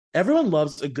Everyone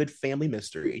loves a good family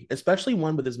mystery, especially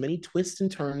one with as many twists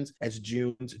and turns as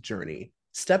June's Journey.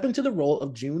 Step into the role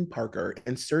of June Parker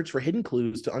and search for hidden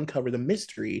clues to uncover the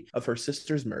mystery of her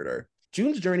sister's murder.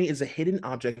 June's Journey is a hidden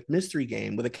object mystery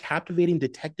game with a captivating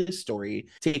detective story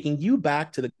taking you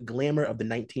back to the glamour of the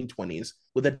 1920s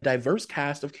with a diverse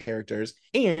cast of characters.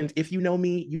 And if you know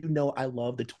me, you know I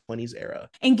love the 20s era.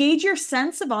 Engage your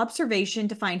sense of observation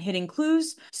to find hidden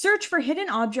clues, search for hidden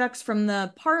objects from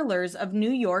the parlors of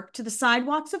New York to the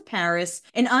sidewalks of Paris,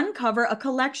 and uncover a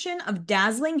collection of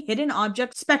dazzling hidden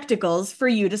object spectacles for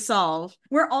you to solve.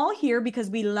 We're all here because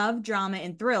we love drama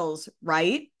and thrills,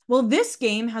 right? Well, this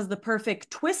game has the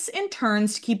perfect twists and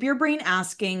turns to keep your brain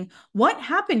asking, what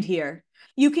happened here?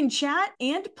 You can chat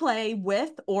and play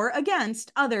with or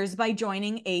against others by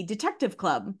joining a detective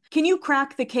club. Can you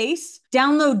crack the case?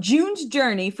 Download June's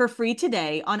Journey for free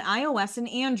today on iOS and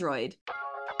Android.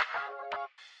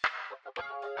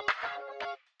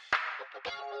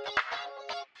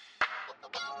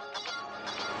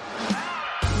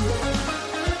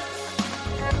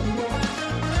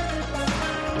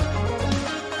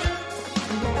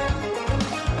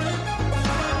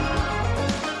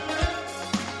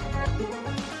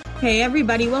 Hey,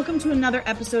 everybody, welcome to another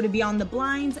episode of Beyond the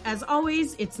Blinds. As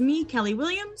always, it's me, Kelly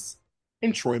Williams.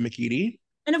 And Troy McKeady.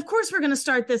 And of course, we're going to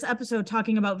start this episode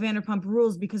talking about Vanderpump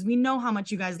Rules because we know how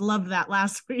much you guys loved that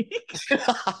last week.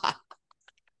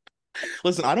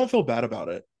 Listen, I don't feel bad about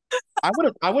it. I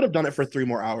would have done it for 3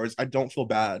 more hours. I don't feel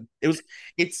bad.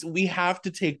 It's we have to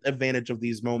take advantage of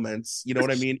these moments. You know what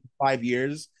I mean? 5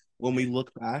 years when we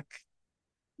look back,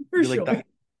 For you're like, sure. that's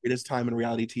the greatest time in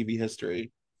reality TV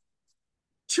history.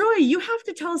 Troy, you have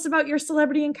to tell us about your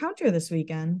celebrity encounter this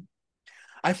weekend.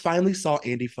 I finally saw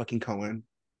Andy fucking Cohen.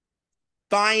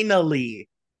 Finally.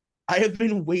 I have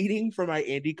been waiting for my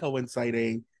Andy Cohen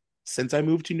sighting since I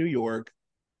moved to New York.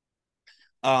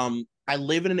 I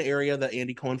live in an area that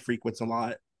Andy Cohen frequents a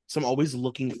lot, so I'm always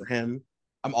looking for him.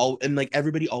 I'm all and like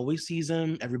everybody always sees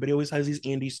him. Everybody always has these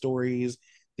Andy stories.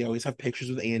 They always have pictures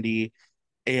with Andy.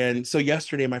 And so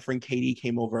yesterday, my friend Katie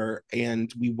came over and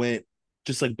we went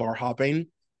just like bar hopping,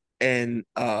 and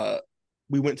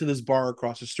we went to this bar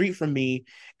across the street from me.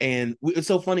 And it's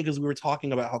so funny because we were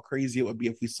talking about how crazy it would be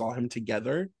if we saw him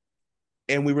together,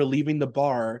 and we were leaving the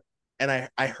bar, and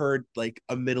I heard like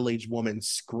a middle-aged woman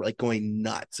like going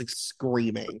nuts, like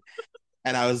screaming.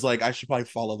 And I was like, I should probably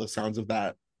follow the sounds of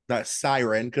that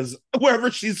siren, because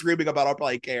wherever she's screaming about, I'll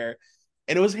probably care.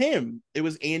 And it was him. It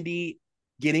was Andy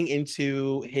getting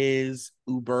into his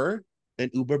Uber. An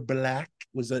Uber Black,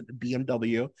 was a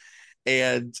BMW.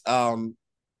 And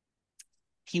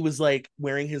he was like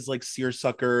wearing his like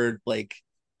seersucker, like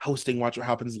hosting Watch What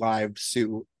Happens Live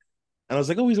suit. And I was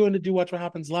like, oh, he's going to do Watch What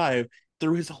Happens Live.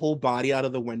 Threw his whole body out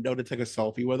of the window to take a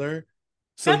selfie with her.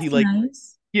 So he That's like,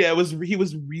 nice. yeah, he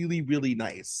was really, really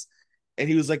nice. And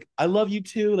he was like, I love you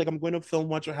too. Like, I'm going to film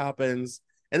Watch What Happens.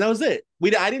 And that was it.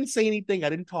 I didn't say anything. I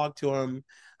didn't talk to him.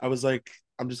 I was like,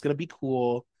 I'm just gonna be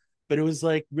cool. But it was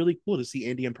like really cool to see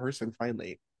Andy in person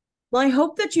finally. Well, I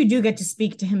hope that you do get to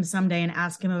speak to him someday and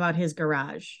ask him about his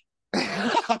garage.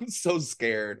 I'm so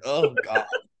scared. Oh God.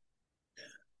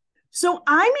 So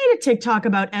I made a TikTok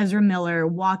about Ezra Miller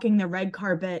walking the red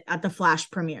carpet at the Flash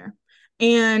premiere.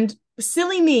 And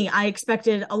silly me, I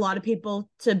expected a lot of people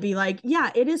to be like,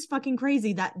 yeah, it is fucking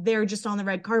crazy that they're just on the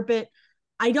red carpet.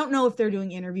 I don't know if they're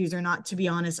doing interviews or not, to be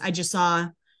honest. I just saw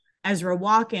Ezra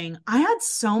walking. I had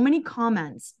so many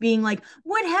comments being like,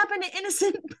 what happened to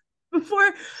Innocent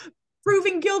before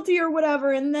proving guilty or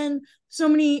whatever? And then so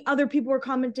many other people were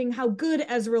commenting how good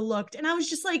Ezra looked. And I was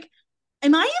just like,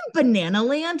 am I in banana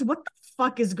land? What the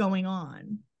fuck is going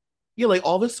on? Yeah, like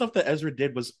all this stuff that Ezra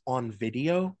did was on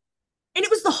video. And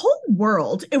it was the whole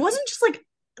world. It wasn't just like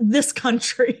this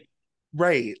country.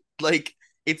 Right. Like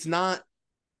it's not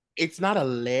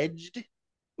alleged.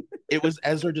 It was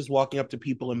Ezra just walking up to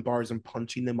people in bars and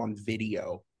punching them on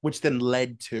video, which then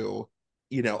led to,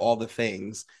 all the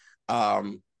things.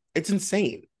 It's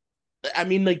insane. I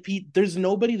mean, like, there's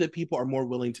nobody that people are more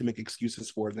willing to make excuses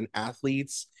for than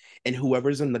athletes and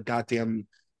whoever's in the goddamn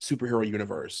superhero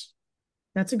universe.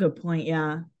 That's a good point.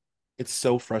 Yeah. It's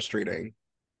so frustrating.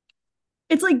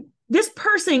 It's like this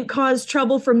person caused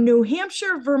trouble from New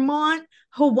Hampshire, Vermont,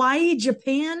 Hawaii,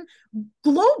 Japan,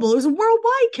 global. It was a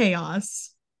worldwide chaos.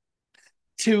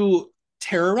 To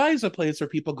terrorize a place where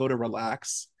people go to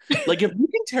relax, like if you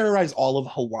can terrorize all of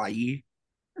Hawaii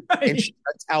and Right.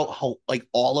 shuts out like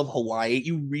all of Hawaii,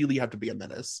 you really have to be a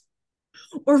menace.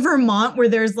 Or Vermont, where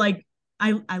there's like,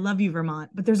 I love you,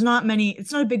 Vermont, but there's not many,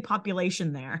 it's not a big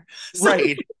population there. So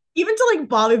Right. even to like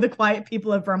bother the quiet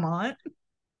people of Vermont.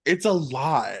 It's a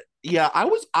lot. Yeah,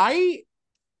 I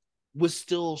was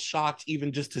still shocked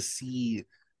even just to see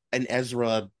an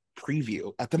Ezra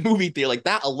preview at the movie theater. Like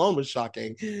that alone was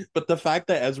shocking. But the fact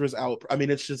that Ezra's out, I mean,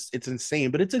 it's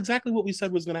insane. But it's exactly what we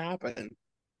said was going to happen.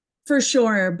 For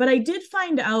sure. But I did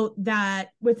find out that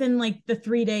within like the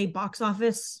 3 day box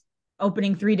office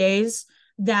opening 3 days,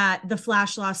 that The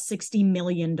Flash lost $60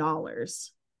 million. So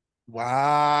did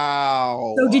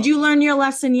Wow. you learn your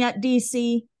lesson yet,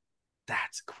 DC?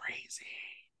 That's crazy.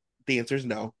 The answer is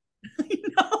no.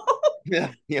 No.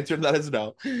 Yeah, the answer to that is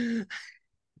no.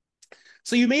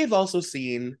 So you may have also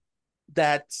seen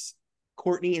that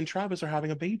Courtney and Travis are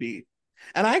having a baby.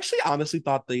 And I actually honestly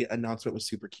thought the announcement was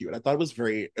super cute. I thought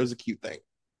it was a cute thing.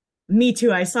 Me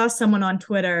too. I saw someone on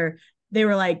Twitter. They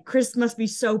were like, Chris must be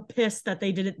so pissed that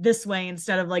they did it this way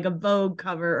instead of like a Vogue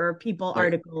cover or a People Right.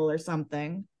 article or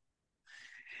something.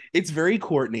 It's very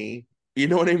Courtney. You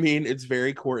know what I mean? It's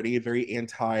very Courtney, very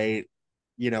anti,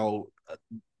 you know,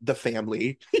 the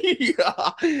family.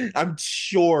 Yeah. I'm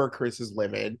sure Chris is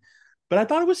livid. But I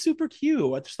thought it was super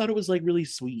cute. I just thought it was like really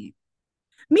sweet.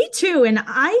 Me too. And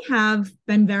I have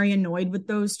been very annoyed with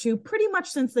those two pretty much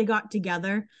since they got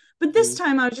together. But this Mhm.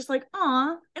 time I was just like,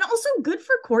 aw. And also good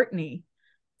for Courtney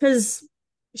because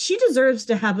she deserves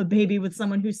to have a baby with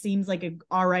someone who seems like an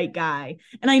all right guy.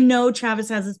 And I know Travis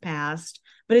has his past,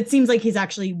 but it seems like he's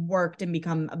actually worked and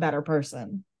become a better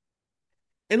person.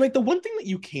 And like the one thing that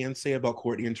you can say about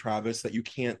Courtney and Travis that you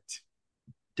can't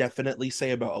definitely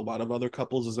say about a lot of other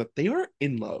couples is that they are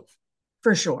in love.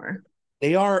 For sure.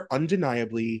 They are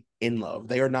undeniably in love.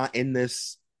 They are not in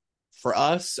this for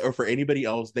us or for anybody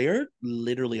else. They are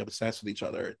literally obsessed with each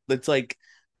other. It's like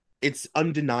it's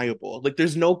undeniable. Like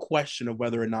there's no question of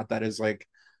whether or not that is like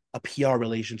a PR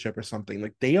relationship or something.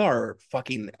 Like they are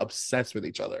fucking obsessed with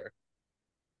each other.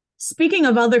 Speaking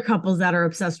of other couples that are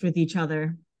obsessed with each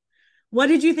other, what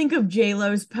did you think of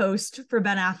J-Lo's post for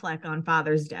Ben Affleck on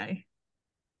Father's Day?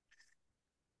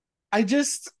 I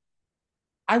just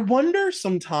I wonder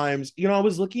sometimes, I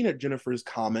was looking at Jennifer's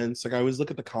comments, like I always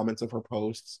look at the comments of her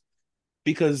posts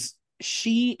because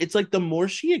it's like the more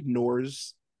she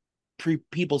ignores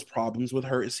people's problems with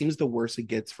her, it seems the worse it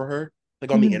gets for her,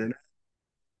 like on the Mhm. internet.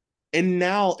 And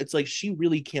now it's like she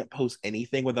really can't post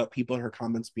anything without people in her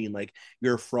comments being like,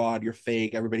 "You're a fraud, you're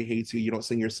fake, everybody hates you, you don't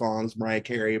sing your songs, Mariah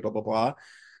Carey, blah blah blah."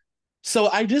 So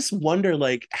I just wonder,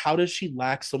 like, how does she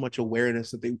lack so much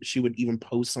awareness that she would even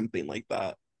post something like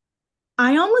that?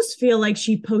 I almost feel like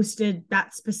she posted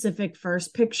that specific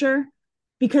first picture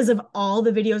because of all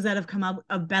the videos that have come up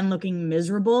of Ben looking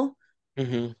miserable.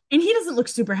 Mm-hmm. And he doesn't look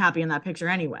super happy in that picture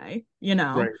anyway, you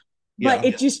know, Right. but Yeah.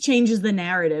 it just changes the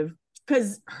narrative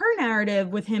because her narrative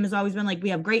with him has always been like, we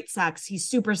have great sex. He's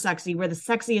super sexy. We're the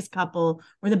sexiest couple.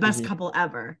 We're the best Mm-hmm. couple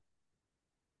ever.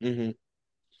 Mm-hmm.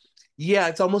 Yeah,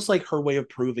 it's almost like her way of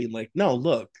proving, like, no,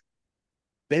 look,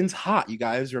 Ben's hot, you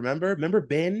guys. Remember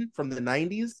Ben from the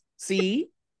 90s? See?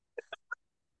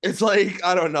 It's like,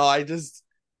 I don't know.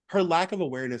 Her lack of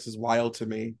awareness is wild to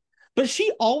me. But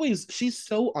she's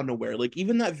so unaware. Like,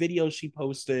 even that video she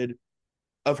posted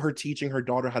of her teaching her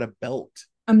daughter how to belt.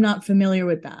 I'm not familiar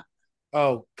with that.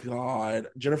 Oh, God.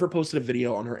 Jennifer posted a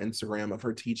video on her Instagram of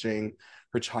her teaching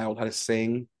her child how to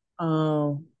sing,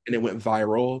 Oh, and it went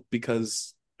viral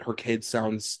because her kid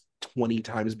sounds 20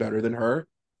 times better than her.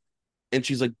 And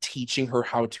she's like teaching her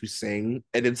how to sing.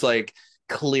 And it's like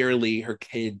clearly her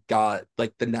kid got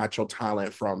like the natural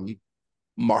talent from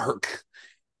Mark.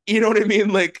 You know what I mean?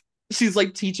 Like she's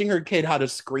like teaching her kid how to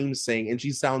scream sing and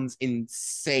she sounds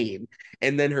insane.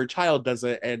 And then her child does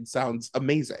it and sounds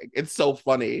amazing. It's so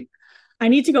funny. I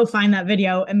need to go find that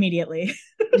video immediately.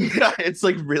 Yeah, it's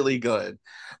like really good.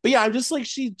 But yeah, I'm just like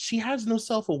she has no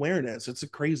self-awareness. It's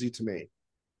crazy to me.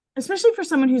 Especially for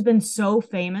someone who's been so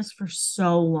famous for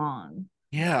so long.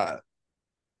 Yeah.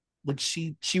 Like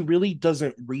she really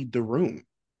doesn't read the room.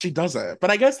 She doesn't.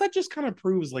 But I guess that just kind of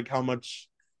proves like how much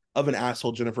of an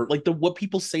asshole Jennifer, like the what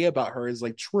people say about her is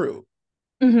like true.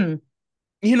 Mm-hmm.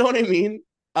 You know what I mean?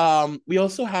 We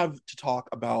also have to talk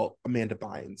about Amanda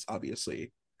Bynes,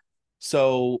 obviously.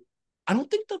 So I don't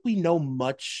think that we know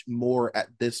much more at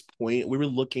this point. We were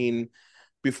looking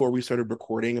before we started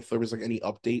recording if there was like any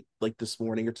update like this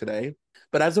morning or today.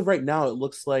 But as of right now, it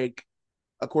looks like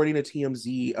according to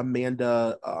TMZ,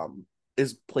 Amanda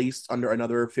is placed under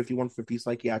another 5150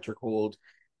 psychiatric hold.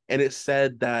 And it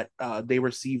said that they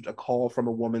received a call from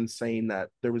a woman saying that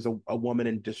there was a woman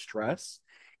in distress,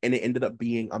 and it ended up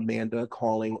being Amanda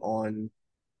calling on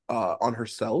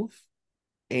herself.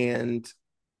 And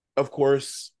of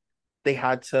course, they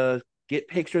had to get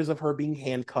pictures of her being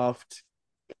handcuffed.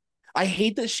 I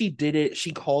hate that she did it.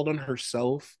 She called on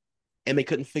herself, and they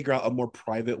couldn't figure out a more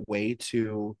private way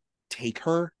to take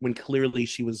her when clearly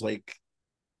she was like,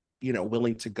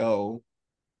 willing to go.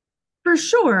 For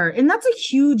sure. And that's a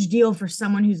huge deal for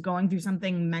someone who's going through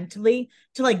something mentally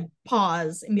to like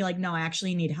pause and be like, no, I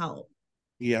actually need help.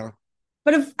 Yeah.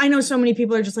 But if I know so many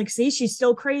people are just like, see, she's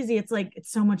still crazy. It's like,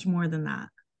 it's so much more than that.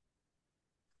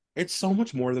 It's so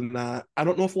much more than that. I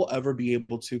don't know if we'll ever be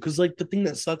able to, because like the thing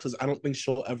that sucks is I don't think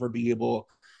she'll ever be able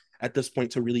at this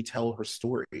point to really tell her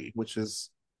story, which is,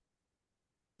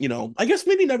 I guess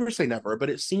maybe never say never, but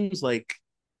it seems like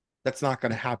that's not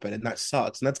going to happen, and that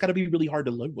sucks, and that's got to be really hard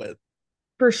to live with.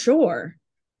 For sure.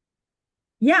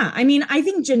 Yeah, I mean, I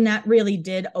think Jeanette really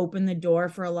did open the door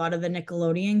for a lot of the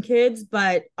Nickelodeon kids,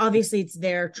 but obviously it's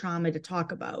their trauma to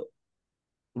talk about.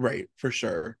 Right, for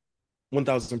sure.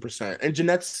 1000%. And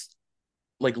Jeanette's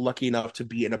like lucky enough to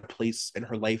be in a place in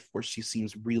her life where she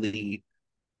seems really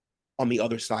on the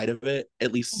other side of it,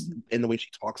 at least Mhm. in the way she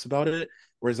talks about it.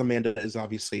 Whereas Amanda is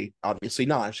obviously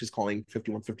not. She's calling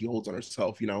 5150 holds on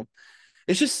herself.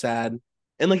 It's just sad.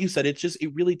 And like you said, it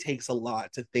really takes a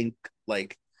lot to think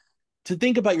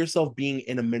about yourself being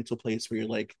in a mental place where you're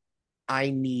like, I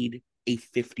need a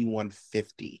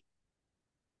 5150.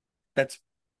 That's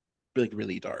like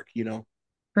really dark.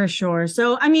 For sure.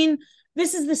 So, I mean,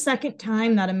 this is the second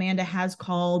time that Amanda has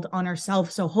called on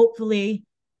herself. So, hopefully,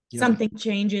 Yeah. something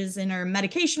changes in her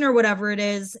medication or whatever it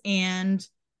is. And,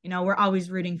 we're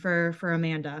always rooting for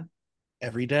Amanda.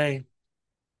 Every day.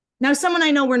 Now, someone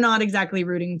I know we're not exactly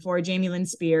rooting for, Jamie Lynn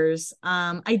Spears.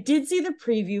 I did see the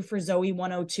preview for Zoe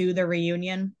 102, the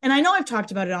reunion. And I know I've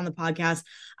talked about it on the podcast.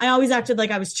 I always acted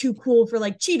like I was too cool for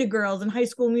like Cheetah Girls and High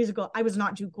School Musical. I was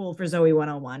not too cool for Zoe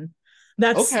 101.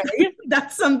 That's Okay.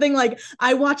 that's something like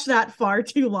I watched that far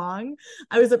too long.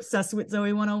 I was obsessed with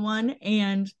Zoe 101.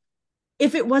 And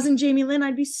if it wasn't Jamie Lynn,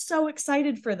 I'd be so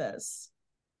excited for this.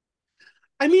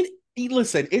 I mean,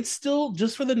 listen, it's still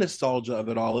just for the nostalgia of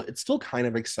it all. It's still kind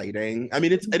of exciting. I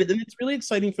mean, it's really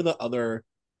exciting for the other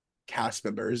cast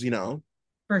members.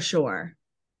 For sure.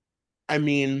 I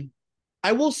mean,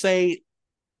 I will say,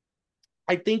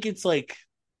 I think it's like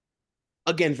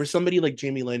again for somebody like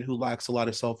Jamie Lynn who lacks a lot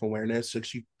of self awareness, like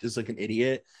she is like an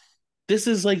idiot. This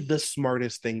is like the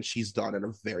smartest thing she's done in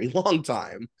a very long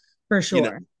time. For You know,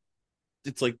 sure.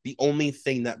 it's like the only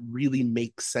thing that really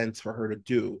makes sense for her to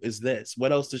do is this.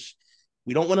 What else does she,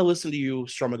 we don't want to listen to you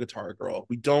strum a guitar, girl.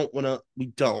 We don't want to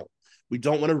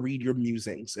read your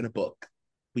musings in a book.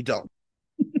 We don't.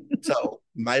 So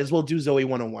might as well do Zoe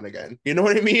 101 again. You know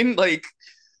what I mean? Like,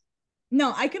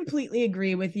 No, I completely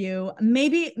agree with you.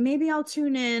 Maybe I'll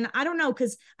tune in. I don't know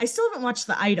because I still haven't watched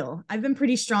The Idol. I've been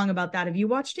pretty strong about that. Have you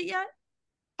watched it yet?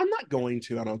 I'm not going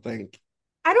to, I don't think.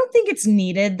 I don't think it's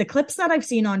needed. The clips that I've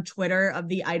seen on Twitter of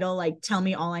The Idol like tell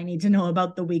me all I need to know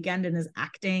about The Weeknd and his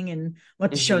acting and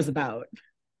what the Mhm. show's about.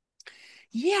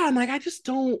 Yeah, and like I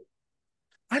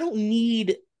don't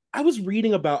need I was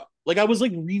reading about like I was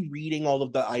like rereading all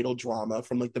of the Idol drama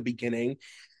from like the beginning,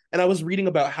 and I was reading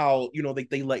about how, like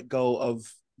they let go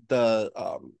of the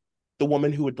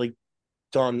woman who had like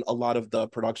done a lot of the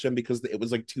production because it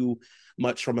was like too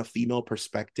much from a female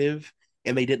perspective,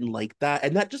 and they didn't like that.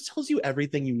 And that just tells you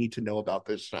everything you need to know about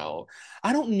this show.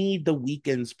 I don't need the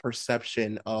Weeknd's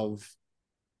perception of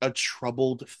a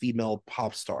troubled female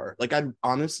pop star. Like I'd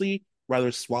honestly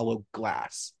rather swallow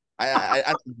glass. I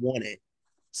don't want it.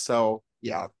 So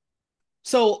yeah.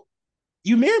 So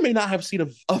you may or may not have seen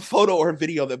a photo or a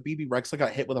video that BB Rexa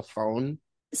got hit with a phone.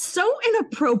 So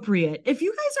inappropriate. If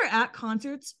you guys are at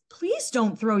concerts, please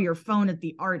don't throw your phone at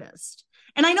the artist.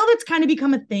 And I know that's kind of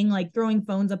become a thing, like throwing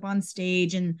phones up on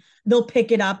stage and they'll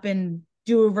pick it up and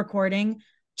do a recording.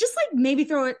 Just like maybe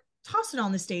throw it, toss it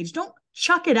on the stage. Don't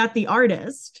chuck it at the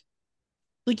artist.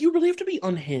 Like you really have to be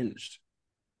unhinged.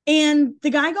 And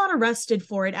the guy got arrested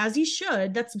for it, as he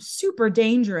should. That's super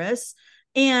dangerous.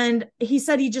 And he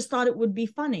said he just thought it would be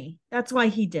funny. That's why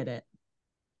he did it.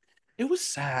 It was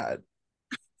sad.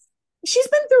 She's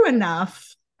been through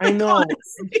enough. I Like, know. And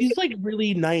honestly. she's like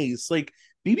really nice. Like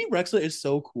BB Rexa is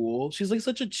so cool. She's like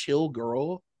such a chill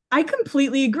girl. I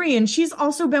completely agree. And she's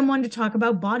also been one to talk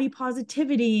about body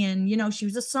positivity. And, she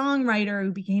was a songwriter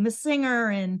who became a singer.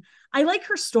 And I like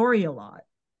her story a lot.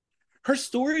 Her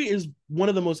story is one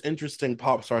of the most interesting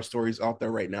pop star stories out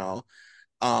there right now.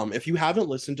 If you haven't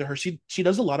listened to her, she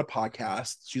does a lot of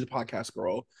podcasts. She's a podcast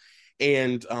girl.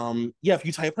 And yeah, if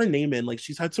you type her name in, like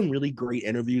she's had some really great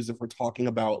interviews if we're talking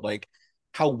about like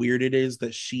how weird it is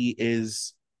that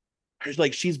she's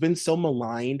been so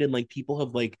maligned, and like people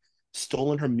have like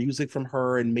stolen her music from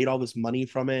her and made all this money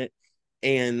from it.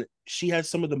 And she has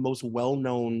some of the most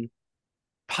well-known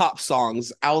pop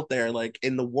songs out there like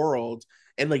in the world,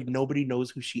 and like nobody knows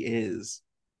who she is.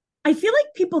 I feel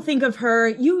like people think of her,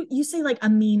 you say like a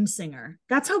meme singer.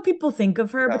 That's how people think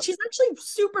of her, Yeah. but she's actually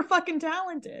super fucking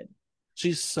talented.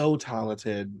 She's so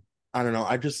talented. I don't know.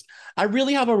 I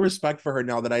really have a respect for her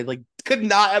now that I like could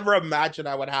not ever imagine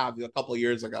I would have a couple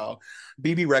years ago.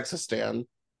 BB Rexa stan.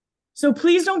 So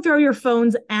please don't throw your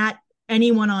phones at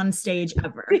anyone on stage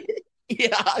ever.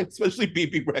 Yeah, especially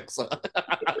BB Rexa.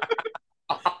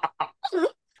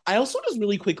 I also just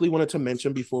really quickly wanted to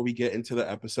mention before we get into the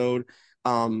episode.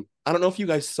 I don't know if you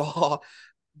guys saw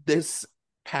this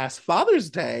past Father's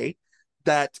Day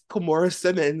that Kimora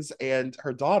Simmons and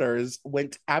her daughters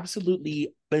went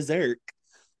absolutely berserk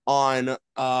on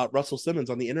Russell Simmons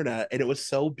on the internet, and it was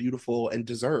so beautiful and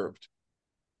deserved.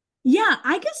 Yeah,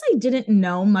 I guess I didn't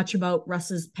know much about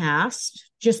Russ's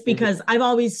past just Mhm. because I've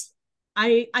always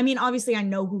I mean obviously I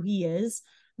know who he is,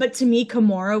 but to me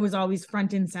Kimura was always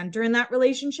front and center in that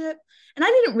relationship. And I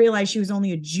didn't realize she was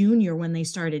only a junior when they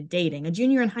started dating, a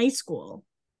junior in high school.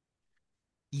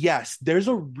 Yes, there's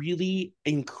a really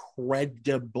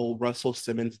incredible Russell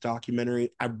Simmons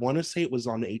documentary. I want to say it was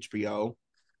on HBO.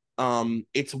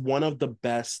 It's one of the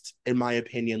best, in my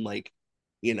opinion, like,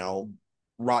 you know,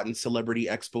 rotten celebrity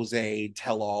expose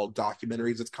tell all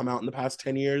documentaries that's come out in the past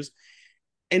 10 years.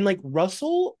 And like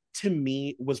Russell to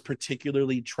me was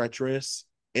particularly treacherous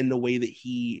in the way that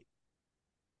he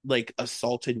like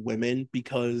assaulted women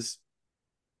because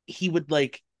he would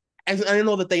like, as I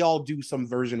know that they all do some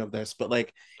version of this, but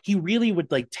like he really would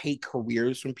like take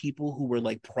careers from people who were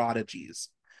like prodigies.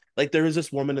 Like there was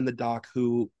this woman in the doc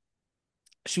who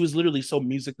she was literally so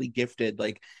musically gifted.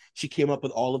 Like she came up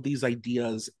with all of these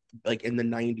ideas like in the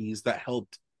 90s that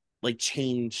helped like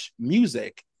change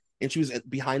music. And she was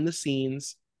behind the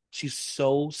scenes. She's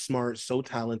so smart, so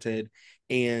talented.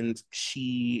 And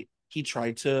he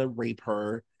tried to rape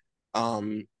her.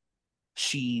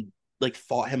 She like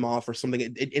fought him off or something.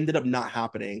 It ended up not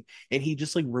happening. And he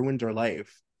just like ruined her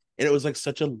life. And it was like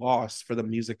such a loss for the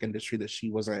music industry that she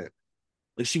wasn't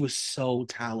like she was so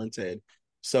talented.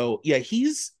 So yeah,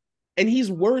 he's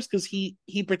worse because he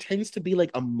pretends to be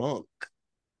like a monk.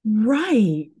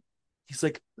 Right. He's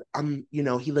like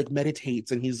he like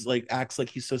meditates and he's like acts like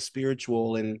he's so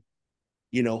spiritual and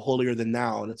holier than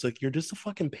thou. And it's like you're just a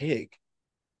fucking pig.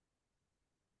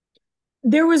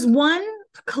 There was one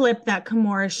clip that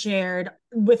Kimura shared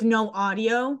with no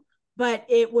audio, but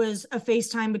it was a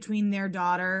FaceTime between their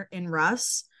daughter and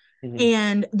Russ. Mhm.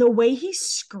 And the way he's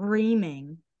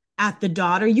screaming at the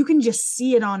daughter, you can just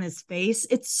see it on his face.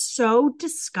 It's so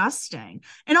disgusting.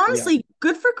 And Yeah. honestly,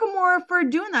 good for Kimura for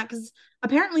doing that because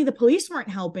apparently the police weren't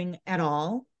helping at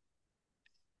all.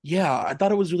 Yeah, I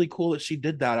thought it was really cool that she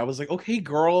did that. I was like, okay,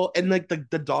 girl. And like the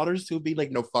daughters to be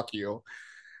like, no, fuck you.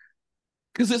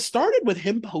 Because it started with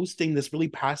him posting this really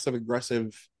passive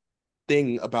aggressive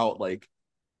thing about like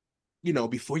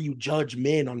before you judge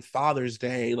men on Father's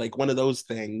Day, like one of those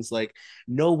things, like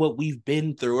know what we've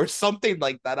been through or something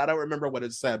like that. I don't remember what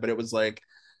it said, but it was like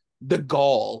the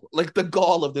gall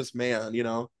of this man.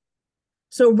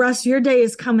 So, Russ, your day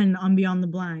is coming on Beyond the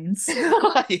Blinds.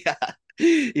 Yeah.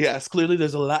 Yes, clearly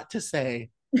there's a lot to say.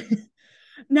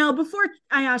 Now, before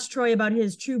I ask Troy about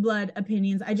his True Blood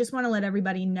opinions, I just want to let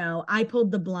everybody know I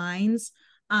pulled the blinds.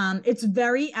 It's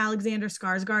very Alexander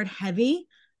Skarsgård heavy.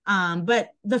 But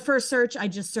the first search, I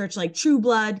just searched like True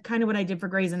Blood, kind of what I did for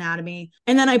Grey's Anatomy.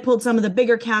 And then I pulled some of the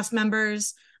bigger cast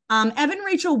members. Evan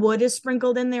Rachel Wood is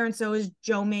sprinkled in there, and so is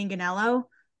Joe Manganiello,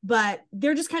 but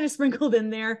they're just kind of sprinkled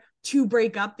in there to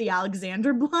break up the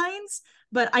Alexander blinds.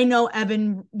 But I know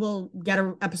Evan will get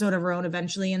an episode of her own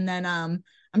eventually, and then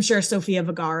I'm sure Sofia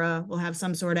Vergara will have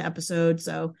some sort of episode.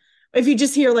 So if you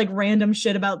just hear like random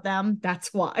shit about them,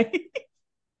 that's why.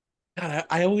 God,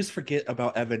 I always forget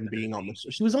about Evan being on this.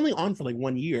 She was only on for like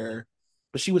 1 year,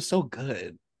 but she was so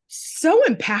good. So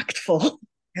impactful.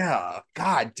 Yeah,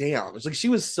 god damn. It's like she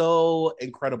was so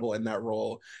incredible in that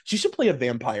role. She should play a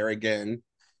vampire again.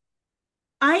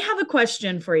 I have a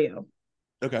question for you.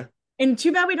 Okay. And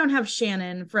too bad we don't have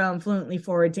Shannon from Fluently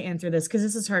Forward to answer this because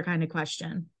this is her kind of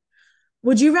question.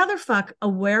 Would you rather fuck a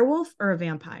werewolf or a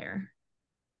vampire?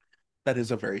 That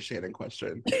is a very Shannon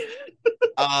question.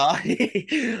 Uh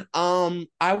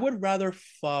I would rather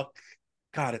fuck.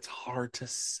 God, it's hard to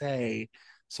say.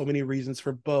 So many reasons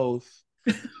for both.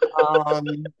 Um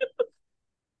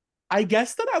I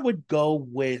guess that I would go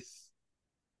with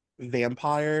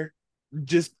vampire.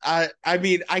 Just I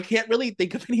mean, I can't really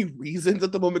think of any reasons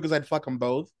at the moment because I'd fuck them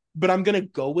both. But I'm gonna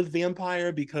go with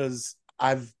vampire because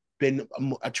I've been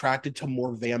attracted to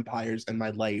more vampires in my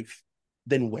life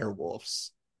than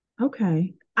werewolves.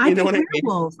 Okay. I You know pick what I mean?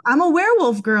 werewolf. I'm a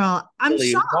werewolf girl. I'm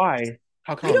Really? shocked. Why?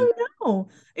 How I come? don't know.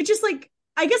 It's just like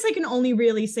I guess I can only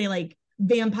really say like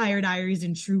Vampire Diaries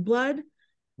and True Blood,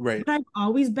 Right. but I've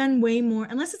always been way more,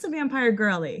 unless it's a vampire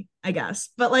girly, I guess.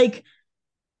 But like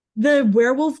the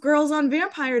werewolf girls on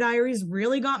Vampire Diaries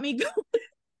really got me going.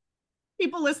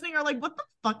 People listening are like, what the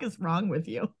fuck is wrong with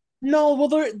you? No, well,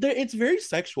 they're it's very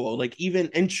sexual. Like even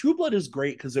and True Blood is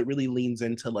great because it really leans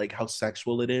into like how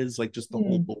sexual it is, like just the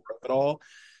whole Mm. lore of it all.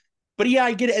 But yeah,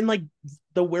 I get it. And like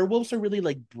the werewolves are really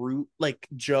like brute. Like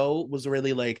Joe was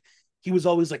really like he was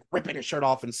always like ripping his shirt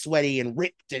off and sweaty and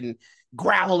ripped and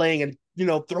growling and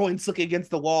throwing Sookie against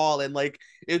the wall and like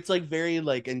it's like very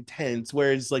like intense.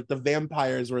 Whereas like the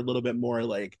vampires were a little bit more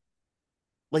like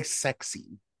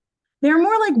sexy. They're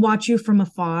more like watch you from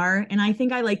afar. And I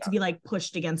think I like to be like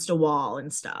pushed against a wall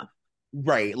and stuff.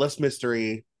 Right, less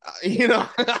mystery. I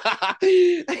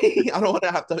don't want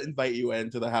to have to invite you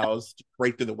into the house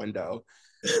right through the window.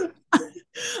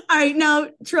 All right, now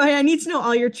Troy, I need to know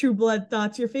all your True Blood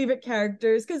thoughts, your favorite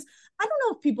characters, because I don't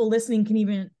know if people listening can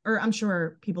even, or I'm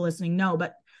sure people listening know,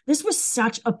 but this was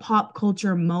such a pop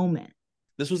culture moment.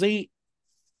 This was a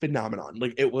phenomenon.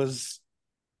 Like it was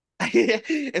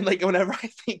and like whenever I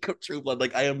think of True Blood,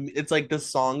 like I am it's like the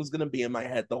song's gonna be in my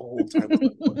head the whole time.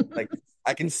 Like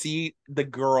I can see the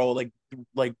girl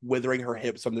like withering her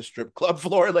hips on the strip club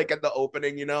floor, like at the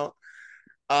opening.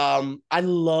 I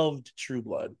loved True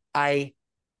Blood. I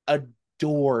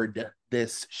adored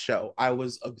this show. I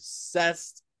was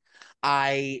obsessed.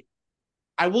 I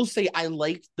I will say I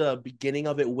liked the beginning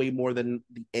of it way more than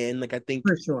the end. Like I think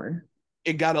For sure.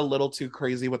 it got a little too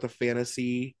crazy with the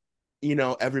fantasy.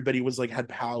 Everybody was like had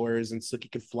powers and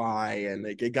Suki could fly, and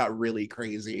like it got really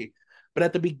crazy. But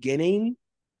at the beginning,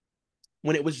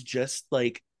 when it was just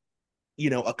like,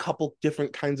 a couple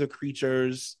different kinds of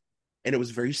creatures, and it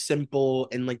was very simple,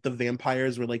 and like the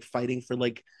vampires were like fighting for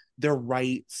like their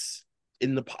rights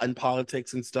in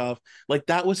politics and stuff. Like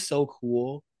that was so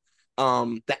cool.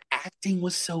 The acting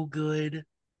was so good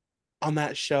on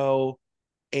that show.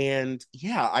 And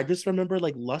yeah, I just remember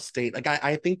like Lust Date. Like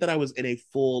I think that I was in a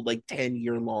full like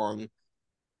 10-year long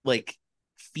like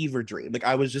fever dream. Like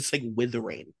I was just like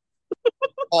withering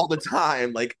all the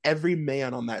time. Like every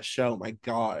man on that show, my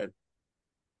God.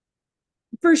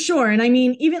 For sure. And I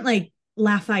mean, even like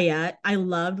Lafayette, I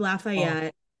loved Oh,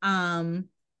 Lafayette.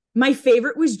 My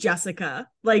favorite was Jessica,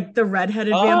 like the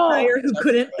redheaded oh, vampire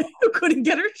who couldn't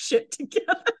get her shit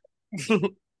together.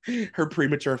 her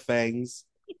premature fangs.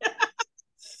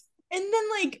 And then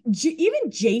like even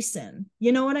Jason,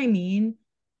 you know what I mean?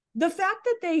 The fact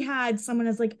that they had someone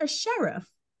as like a sheriff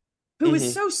who was Hmm.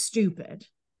 so stupid,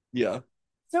 Yeah.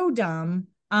 so dumb.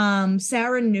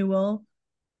 Sarah Newell,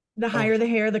 the Oh, higher the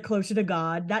hair, the closer to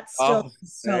God. That's still oh,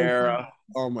 so funny. Sarah.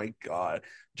 Oh my God.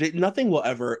 Nothing will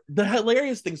ever. The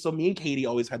hilarious thing. So me and Katie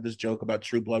always had this joke about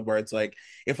True Blood, where it's like,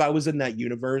 if I was in that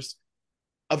universe,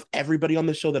 of everybody on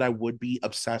the show that I would be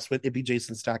obsessed with, it'd be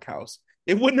Jason Stackhouse.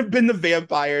 It wouldn't have been the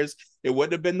vampires. It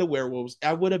wouldn't have been the werewolves.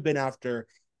 I would have been after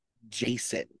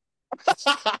Jason.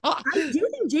 I do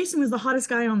think Jason was the hottest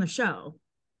guy on the show.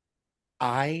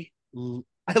 I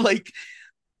I like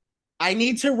I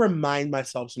need to remind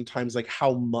myself sometimes like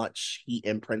how much he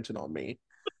imprinted on me.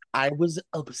 I was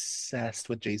obsessed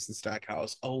with Jason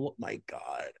Stackhouse. Oh my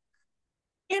God.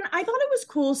 And I thought it was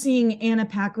cool seeing Anna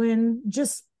Paquin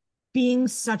just being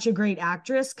such a great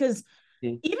actress because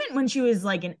Mhm. even when she was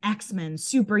like an X-Men,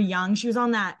 super young, she was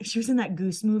in that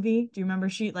Goose movie. Do you remember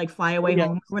she like Fly Oh Away yeah.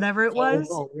 Home or whatever it Oh, was?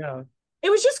 oh yeah. It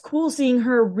was just cool seeing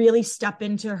her really step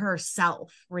into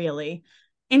herself, really.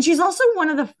 And she's also one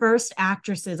of the first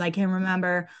actresses I can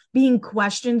remember being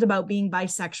questioned about being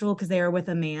bisexual because they were with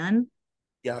a man.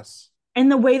 Yes.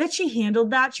 And the way that she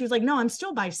handled that, she was like, no, I'm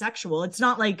still bisexual. It's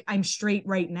not like I'm straight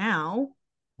right now.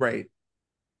 Right. And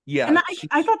Yeah.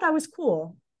 I thought that was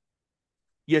cool.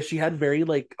 Yeah, she had very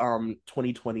like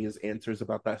 2020s answers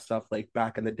about that stuff like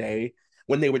back in the day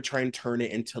when they would try and turn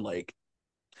it into like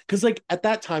because like at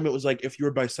that time it was like if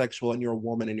you're bisexual and you're a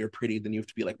woman and you're pretty, then you have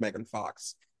to be like Megan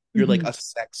Fox. You're like Mm-hmm. a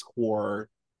sex whore,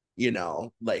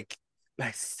 like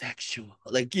bisexual.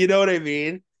 Like you know what I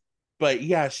mean? But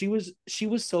yeah, she was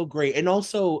so great. And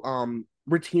also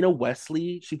Regina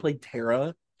Wesley, she played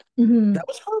Tara. Mm-hmm. That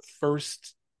was her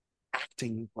first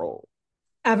acting role.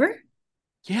 Ever?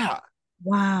 Yeah.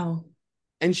 Wow.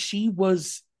 And she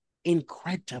was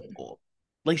incredible.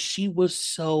 Like she was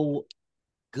so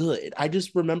good. I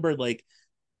just remember like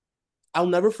I'll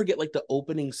never forget like the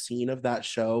opening scene of that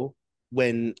show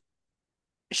when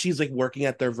she's like working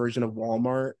at their version of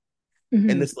Walmart and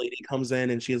Mm-hmm. this lady comes in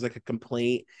and she has like a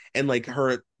complaint and like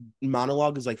her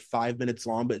monologue is like 5 minutes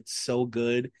long, but it's so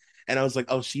good. And I was like,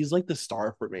 oh, she's like the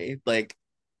star for me. Like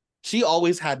she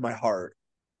always had my heart,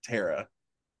 Tara.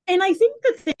 And I think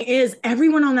the thing is,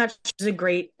 everyone on that show is a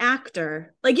great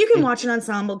actor. Like, you can watch an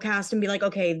ensemble cast and be like,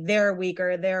 okay, they're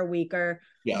weaker, they're weaker.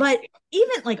 Yes. But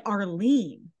even like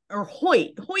Arlene or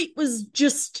Hoyt was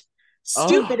just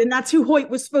stupid. Oh, And that's who Hoyt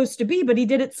was supposed to be, but he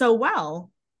did it so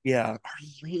well. yeah.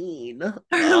 Arlene.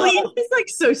 Arlene is like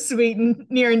so sweet and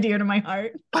near and dear to my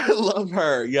heart. I love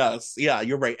her. Yes. Yeah,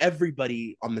 you're right.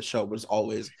 Everybody on the show was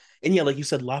always, and yeah, like you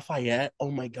said, Lafayette.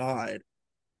 Oh my God.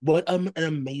 What an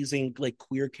amazing like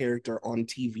queer character on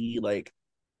TV, like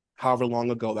however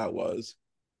long ago that was.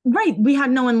 Right. We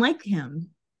had no one like him.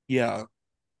 Yeah.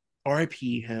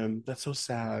 R.I.P. him. That's so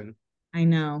sad. I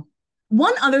know.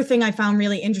 One other thing I found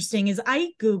really interesting is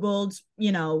I Googled,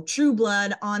 True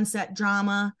Blood onset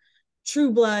drama,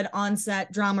 True Blood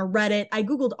onset drama Reddit. I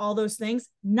Googled all those things.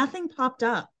 Nothing popped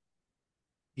up.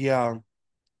 Yeah.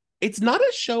 It's not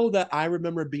a show that I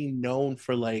remember being known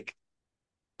for like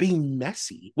being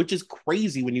messy, which is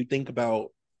crazy when you think about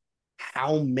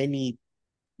how many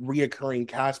reoccurring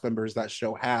cast members that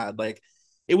show had. Like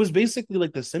it was basically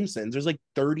like The Simpsons. There's like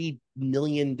 30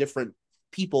 million different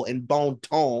people in Bon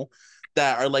Ton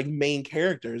that are like main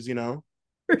characters, you know?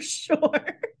 For sure.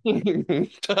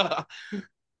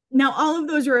 Now, all of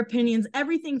those are opinions.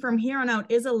 Everything from here on out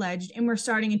is alleged, and we're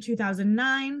starting in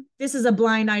 2009. This is a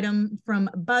blind item from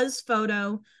Buzz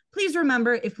Photo. Please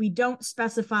remember, if we don't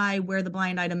specify where the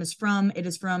blind item is from, it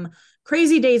is from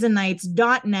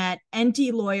crazydaysandnights.net.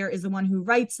 Enty Lawyer is the one who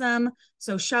writes them.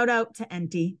 So shout out to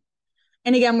Enty.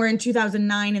 And again, we're in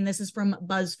 2009, and this is from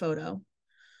Buzz Photo.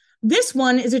 This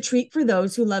one is a treat for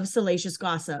those who love salacious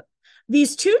gossip.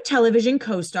 These two television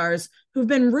co-stars, who've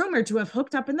been rumored to have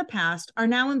hooked up in the past, are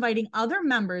now inviting other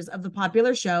members of the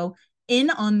popular show in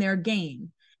on their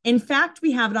game. In fact,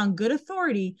 we have it on good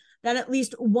authority that at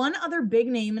least one other big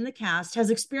name in the cast has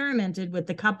experimented with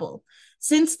the couple.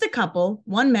 Since the couple,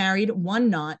 one married, one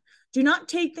not, do not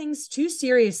take things too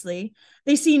seriously,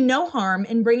 they see no harm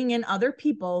in bringing in other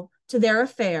people to their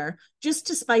affair just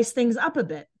to spice things up a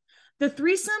bit. The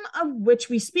threesome of which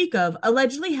we speak of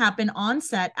allegedly happened on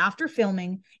set after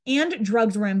filming, and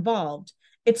drugs were involved.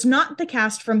 It's not the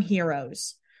cast from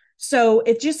Heroes. So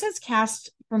it just says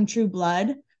cast from True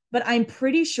Blood, but I'm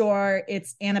pretty sure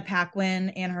it's Anna Paquin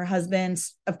and her husband,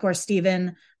 of course,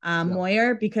 Stephen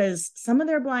Moyer, because some of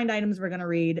their blind items we're going to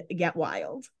read get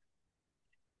wild.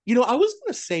 You know, I was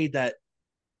gonna say that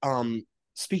um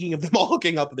speaking of them all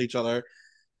hooking up with each other,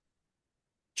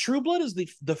 True Blood is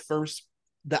the first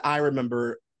that I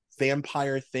remember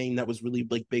vampire thing that was really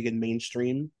like big and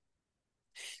mainstream,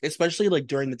 especially like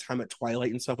during the time that Twilight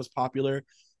and stuff was popular,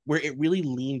 where it really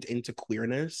leaned into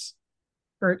queerness.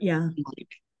 Yeah.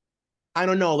 Like, I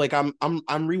don't know, like I'm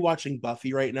rewatching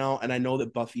Buffy right now, and I know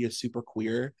that Buffy is super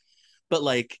queer, but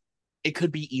like it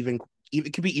could be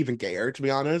it could be even gayer, to be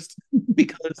honest,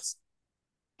 because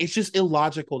it's just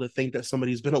illogical to think that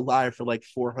somebody's been alive for like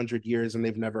 400 years and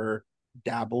they've never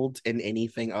dabbled in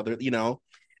anything other, you know?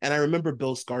 And I remember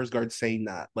Bill Skarsgård saying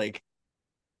that, like,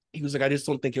 he was like, I just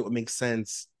don't think it would make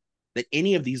sense that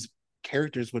any of these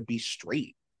characters would be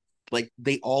straight. Like,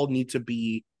 they all need to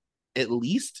be at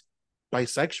least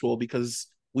bisexual because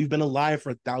we've been alive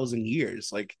for 1,000 years.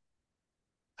 Like,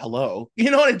 hello,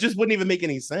 you know, it just wouldn't even make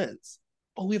any sense.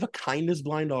 Oh, we have a kindness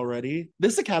blind already.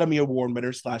 This Academy Award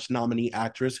winner slash nominee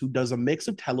actress who does a mix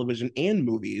of television and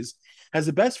movies has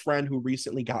a best friend who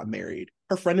recently got married.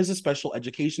 Her friend is a special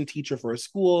education teacher for a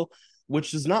school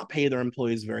which does not pay their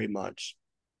employees very much.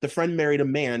 The friend married a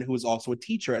man who was also a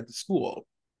teacher at the school.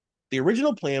 The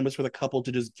original plan was for the couple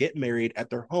to just get married at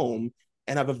their home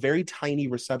and have a very tiny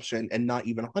reception and not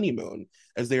even a honeymoon,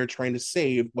 as they are trying to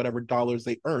save whatever dollars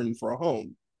they earn for a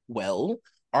home. Well,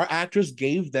 our actress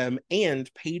gave them and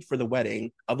paid for the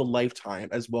wedding of a lifetime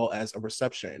as well as a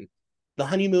reception, the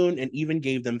honeymoon, and even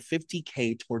gave them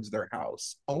 50K towards their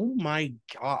house. Oh my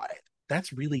God.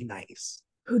 That's really nice.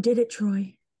 Who did it,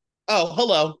 Troy? Oh,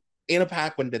 hello. Anna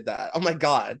Paquin did that. Oh my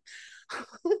God.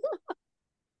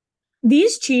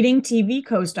 These cheating TV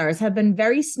co stars have been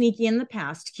very sneaky in the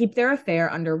past to keep their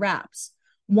affair under wraps.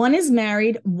 One is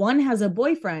married, one has a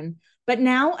boyfriend, but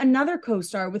now another co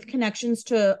star with connections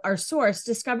to our source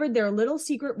discovered their little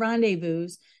secret rendezvous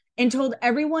and told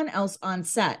everyone else on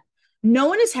set. No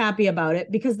one is happy about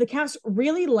it because the cast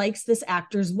really likes this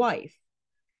actor's wife.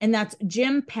 And that's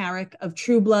Jim Parrick of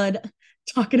True Blood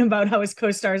talking about how his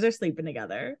co stars are sleeping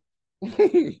together.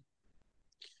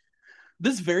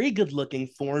 This very good looking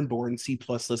foreign born C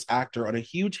plus list actor on a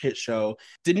huge hit show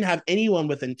didn't have anyone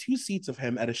within 2 seats of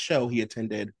him at a show he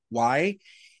attended. Why?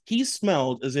 He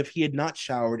smelled as if he had not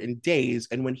showered in days,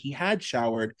 and when he had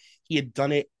showered, he had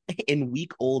done it in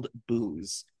week old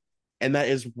booze. And that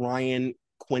is Ryan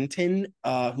Quinton,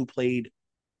 who played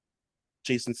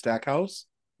Jason Stackhouse.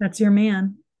 That's your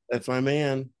man. That's my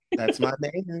man. That's my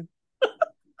man.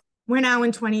 We're now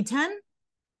in 2010.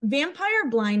 Vampire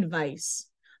Blind Vice,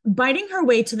 biting her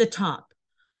way to the top.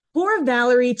 Poor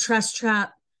Valerie Trestrap.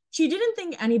 She didn't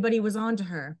think anybody was onto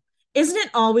her. Isn't it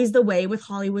always the way with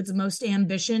Hollywood's most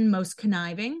ambition, most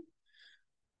conniving?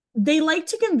 They like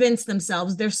to convince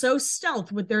themselves they're so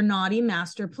stealth with their naughty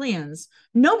master plans.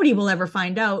 Nobody will ever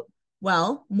find out.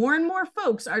 Well, more and more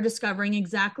folks are discovering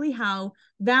exactly how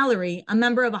Valerie, a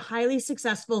member of a highly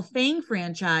successful Fang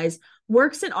franchise,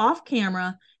 works it off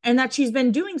camera, and that she's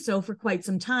been doing so for quite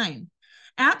some time.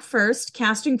 At first,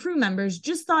 cast and crew members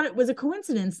just thought it was a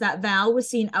coincidence that Val was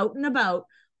seen out and about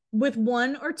with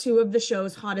one or two of the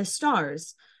show's hottest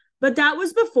stars. But that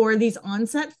was before these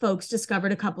on-set folks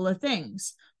discovered a couple of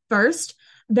things. First,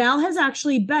 Val has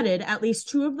actually bedded at least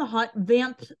two of the hot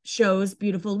Vamp show's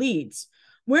beautiful leads.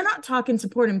 We're not talking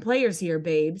supporting players here,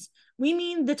 babes. We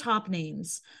mean the top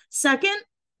names. Second,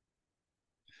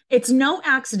 it's no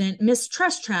accident Miss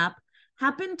Trestrap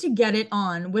happened to get it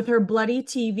on with her bloody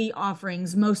TV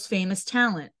offering's most famous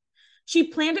talent. She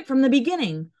planned it from the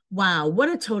beginning. Wow, what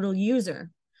a total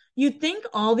user. You'd think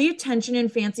all the attention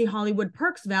and fancy Hollywood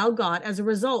perks Val got as a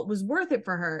result was worth it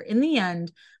for her in the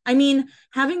end. I mean,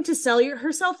 having to sell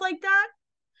herself like that?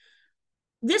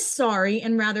 This sorry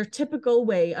and rather typical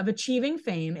way of achieving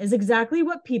fame is exactly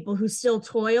what people who still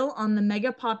toil on the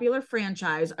mega popular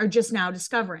franchise are just now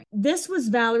discovering. This was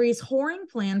Valerie's whoring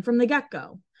plan from the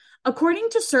get-go. According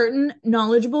to certain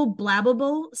knowledgeable,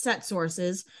 blabbable set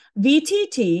sources,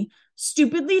 VTT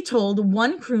stupidly told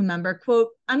one crew member, quote,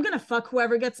 "I'm going to fuck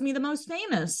whoever gets me the most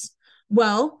famous."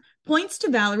 Well, points to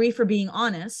Valerie for being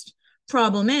honest.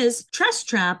 Problem is,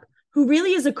 Trestrap, who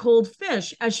really is a cold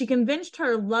fish, as she convinced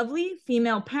her lovely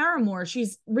female paramour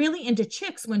she's really into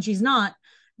chicks when she's not,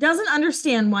 doesn't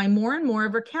understand why more and more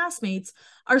of her castmates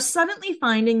are suddenly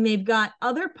finding they've got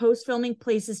other post-filming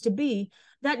places to be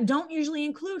that don't usually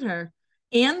include her.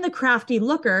 And the crafty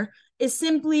looker is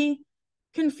simply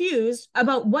confused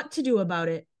about what to do about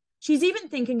it. She's even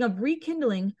thinking of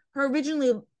rekindling her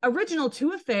original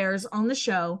two affairs on the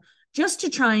show just to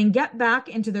try and get back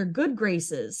into their good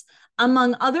graces,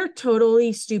 among other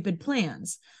totally stupid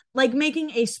plans, like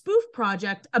making a spoof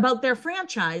project about their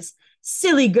franchise.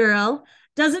 Silly girl.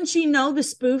 Doesn't she know the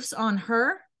spoof's on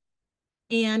her?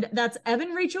 And that's Evan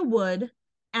Rachel Wood,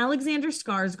 Alexander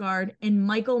Skarsgård, and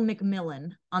Michael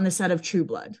McMillan on the set of True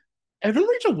Blood. Evan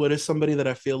Rachel Wood is somebody that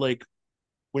I feel like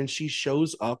when she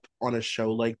shows up on a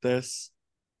show like this,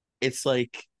 it's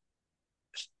like,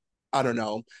 I don't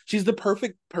know. She's the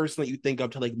perfect person that you think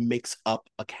of to like mix up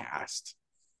a cast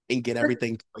and get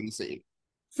everything crazy.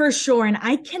 For sure. And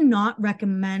I cannot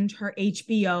recommend her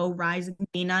HBO Rising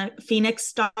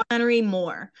Phoenix documentary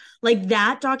more. Like,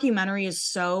 that documentary is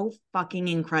so fucking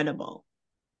incredible.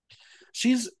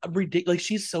 She's ridiculous. Like,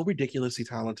 she's so ridiculously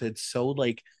talented, so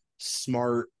like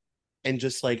smart, and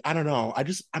just like, I don't know.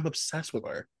 I'm obsessed with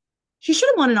her. She should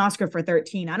have won an Oscar for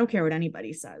 13. I don't care what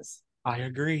anybody says. I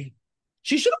agree.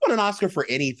 She should have won an Oscar for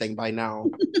anything by now.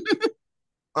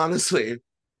 Honestly.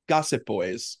 Gossip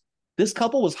Boys. This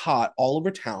couple was hot all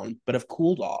over town, but have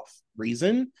cooled off.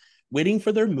 Reason? Waiting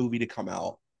for their movie to come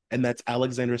out. And that's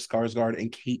Alexander Skarsgård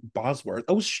and Kate Bosworth.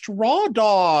 Oh, Straw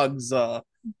Dogs. That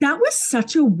was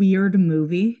such a weird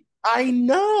movie. I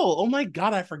know. Oh my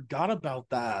God, I forgot about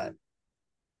that.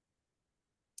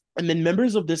 And then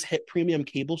members of this hit premium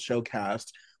cable show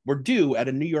cast were due at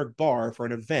a New York bar for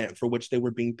an event for which they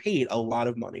were being paid a lot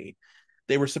of money.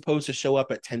 They were supposed to show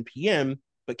up at 10 p.m.,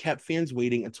 but kept fans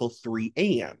waiting until 3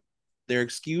 a.m. Their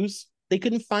excuse? They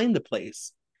couldn't find the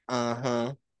place.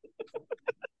 Uh-huh.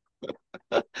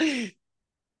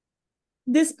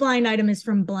 This blind item is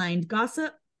from Blind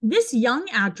Gossip. This young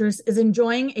actress is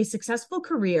enjoying a successful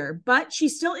career, but she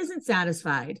still isn't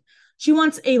satisfied. She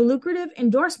wants a lucrative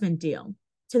endorsement deal.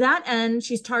 To that end,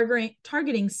 she's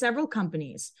targeting several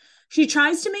companies. She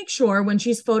tries to make sure when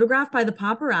she's photographed by the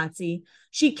paparazzi,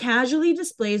 she casually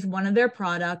displays one of their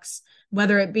products,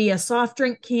 whether it be a soft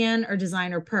drink can or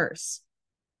designer purse.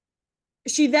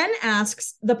 She then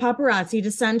asks the paparazzi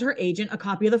to send her agent a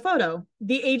copy of the photo.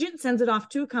 The agent sends it off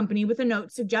to a company with a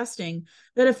note suggesting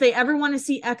that if they ever want to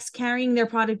see X carrying their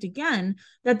product again,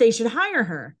 that they should hire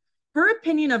her. Her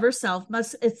opinion of herself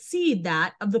must exceed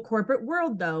that of the corporate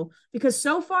world, though, because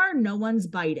so far no one's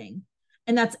biting.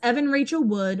 And that's Evan Rachel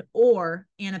Wood or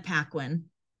Anna Paquin.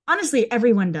 Honestly,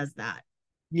 everyone does that.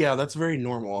 Yeah, that's very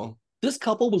normal. This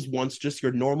couple was once just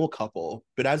your normal couple,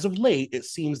 but as of late, it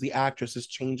seems the actress is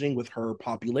changing with her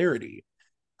popularity.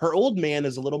 Her old man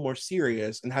is a little more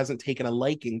serious and hasn't taken a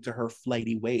liking to her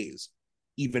flighty ways.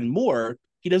 Even more,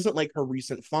 He doesn't like her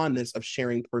recent fondness of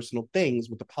sharing personal things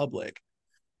with the public.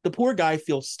 The poor guy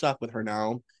feels stuck with her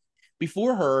now.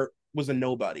 Before her was a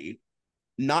nobody,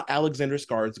 not Alexander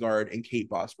Skarsgård and Kate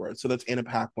Bosworth. So that's Anna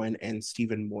Paquin and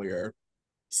Stephen Moyer.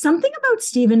 Something about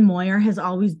Stephen Moyer has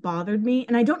always bothered me,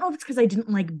 and I don't know if it's because I didn't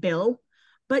like Bill,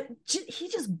 but he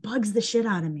just bugs the shit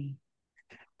out of me.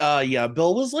 Yeah,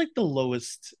 Bill was like the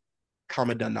lowest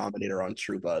common denominator on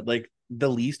True Blood. Like the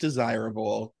least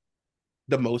desirable,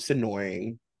 the most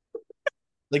annoying.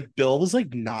 Like Bill was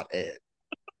like not it.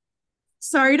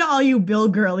 Sorry to all you Bill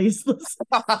girlies.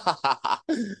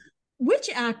 Which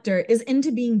actor is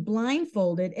into being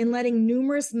blindfolded and letting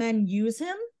numerous men use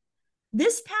him?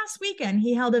 This past weekend,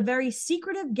 he held a very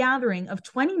secretive gathering of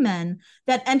 20 men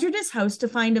that entered his house to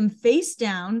find him face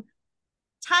down,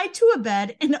 tied to a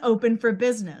bed, and open for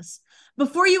business.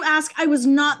 Before you ask, I was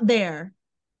not there.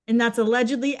 And that's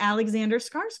allegedly Alexander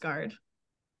Skarsgård.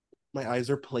 My eyes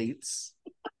are plates.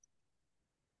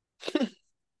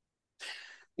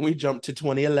 We jump to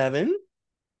 2011.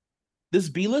 This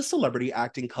B-list celebrity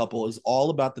acting couple is all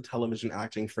about the television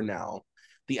acting for now.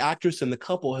 The actress in the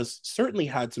couple has certainly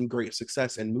had some great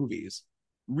success in movies,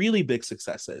 really big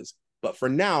successes, but for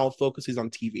now focuses on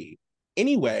TV.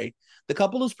 Anyway, the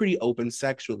couple is pretty open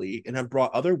sexually and have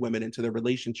brought other women into their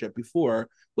relationship before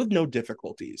with no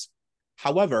difficulties.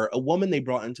 However, a woman they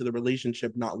brought into the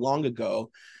relationship not long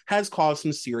ago has caused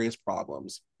some serious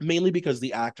problems, mainly because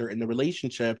the actor in the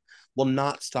relationship will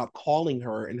not stop calling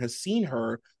her and has seen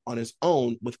her on his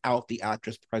own without the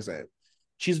actress present.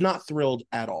 She's not thrilled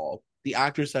at all. The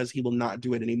actor says he will not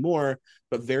do it anymore,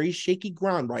 but very shaky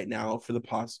ground right now for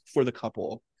the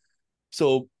couple.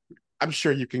 So I'm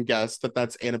sure you can guess that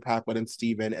that's Anna Paquin and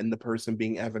Steven, and the person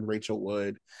being Evan Rachel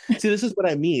Wood. See, this is what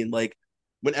I mean. Like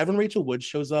when Evan Rachel Wood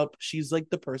shows up, she's like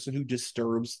the person who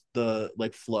disturbs the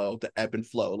like flow, the ebb and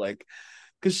flow, like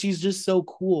because she's just so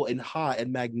cool and hot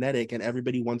and magnetic, and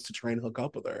everybody wants to try and hook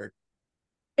up with her.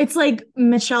 It's like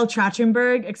Michelle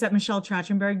Trachtenberg, except Michelle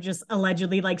Trachtenberg just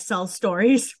allegedly like sells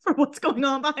stories for what's going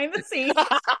on behind the scenes.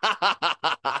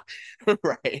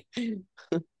 Right.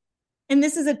 And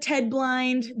this is a Ted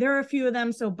blind. There are a few of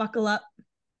them, so buckle up.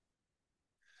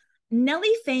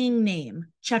 Nellie Fang name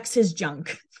checks his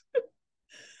junk.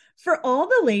 For all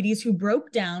the ladies who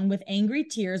broke down with angry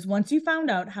tears once you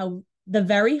found out how the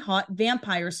very hot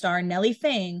vampire star Nellie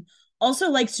Fang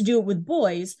also likes to do it with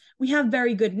boys, we have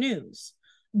very good news.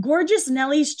 Gorgeous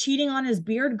Nellie's cheating on his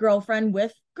beard girlfriend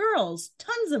with girls,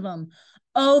 tons of them.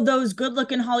 Oh, those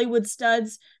good-looking Hollywood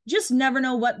studs just never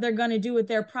know what they're going to do with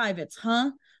their privates,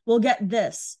 huh? Well, get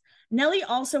this. Nellie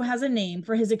also has a name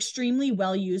for his extremely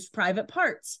well-used private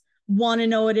parts. Want to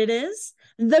know what it is?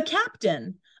 The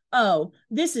Captain. Oh,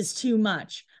 this is too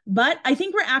much, but I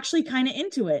think we're actually kind of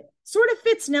into it. Sort of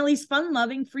fits Nellie's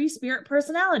fun-loving, free spirit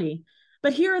personality.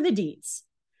 But here are the deets.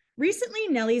 Recently,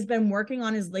 Nellie's been working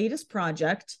on his latest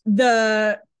project,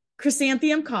 the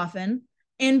Chrysanthemum Coffin,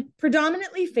 and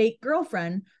predominantly fake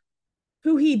girlfriend,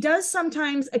 who he does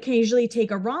sometimes occasionally take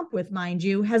a romp with, mind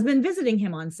you, has been visiting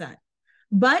him on set.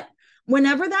 But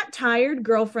whenever that tired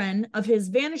girlfriend of his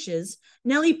vanishes,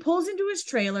 Nellie pulls into his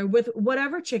trailer with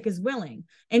whatever chick is willing.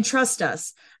 And trust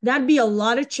us, that'd be a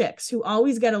lot of chicks who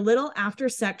always get a little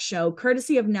after-sex show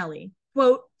courtesy of Nellie.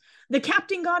 Quote, the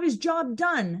captain got his job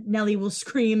done, Nellie will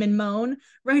scream and moan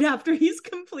right after he's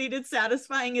completed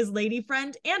satisfying his lady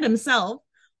friend and himself.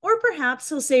 Or perhaps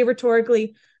he'll say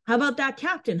rhetorically, how about that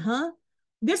captain, huh?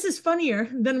 This is funnier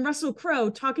than Russell Crowe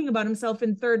talking about himself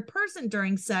in third person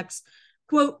during sex.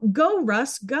 Quote, go,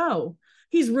 Russ, go,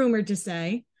 he's rumored to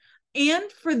say. And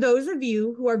for those of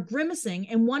you who are grimacing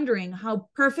and wondering how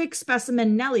perfect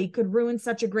specimen Nellie could ruin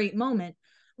such a great moment,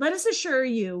 let us assure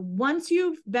you, once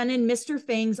you've been in Mr.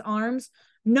 Fang's arms,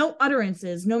 no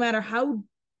utterances, no matter how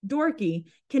dorky,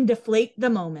 can deflate the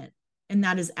moment. And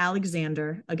that is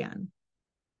Alexander again.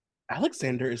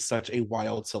 Alexander is such a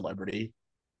wild celebrity.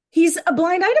 He's a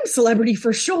blind item celebrity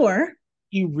for sure.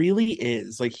 He really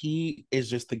is. Like he is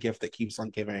just the gift that keeps on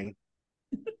giving.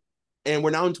 And we're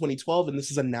now in 2012, and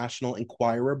this is a National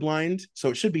Enquirer blind, so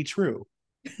it should be true.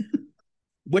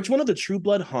 Which one of the True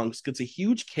Blood hunks gets a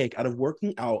huge kick out of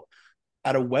working out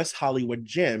at a West Hollywood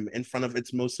gym in front of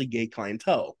its mostly gay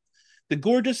clientele? The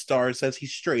gorgeous star says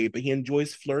he's straight, but he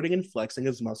enjoys flirting and flexing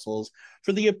his muscles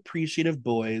for the appreciative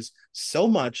boys so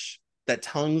much that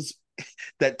tongues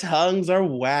are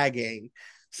wagging.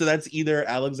 So that's either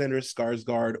Alexander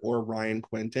Skarsgård or Ryan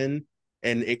Quinton,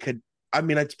 and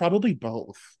it's probably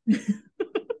both.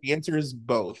 The answer is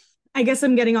both. I guess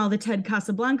I'm getting all the Ted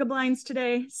Casablanca blinds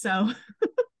today. So,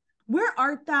 where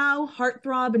art thou,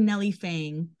 heartthrob Nellie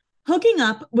Fang? Hooking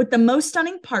up with the most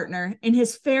stunning partner in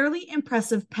his fairly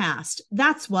impressive past.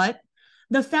 That's what.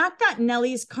 The fact that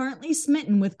Nelly's currently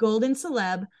smitten with golden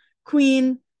celeb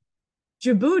Queen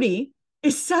Djibouti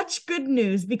is such good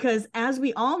news because, as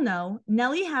we all know,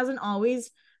 Nelly hasn't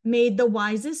always made the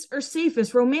wisest or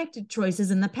safest romantic choices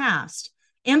in the past.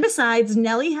 And besides,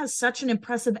 Nelly has such an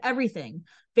impressive everything: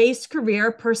 face,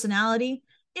 career, personality.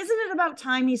 Isn't it about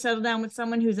time he settled down with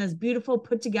someone who's as beautiful,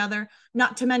 put together,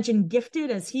 not to mention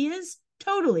gifted as he is?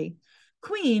 Totally.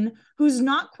 Queen, who's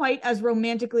not quite as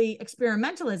romantically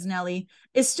experimental as Nelly,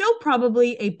 is still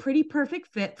probably a pretty perfect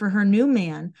fit for her new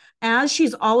man, as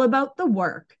she's all about the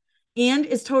work and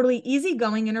is totally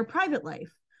easygoing in her private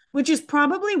life, which is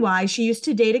probably why she used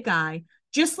to date a guy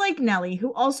just like Nelly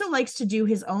who also likes to do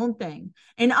his own thing.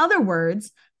 In other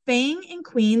words, Fang and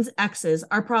Queen's exes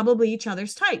are probably each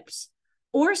other's types,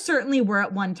 or certainly were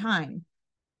at one time.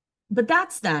 But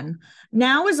that's then.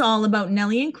 Now is all about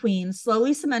Nelly and Queen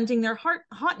slowly cementing their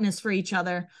hotness for each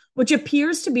other, which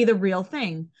appears to be the real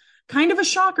thing. Kind of a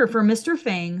shocker for Mr.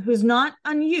 Fang, who's not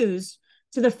unused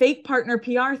to the fake partner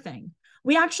PR thing.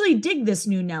 We actually dig this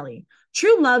new Nelly.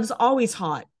 True love's always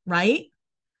hot, right?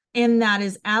 And that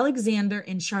is Alexander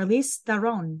and Charlize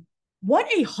Theron. What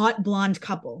a hot blonde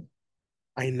couple.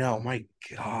 I know, my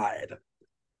God.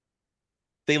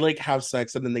 They like have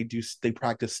sex and then they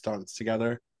practice stunts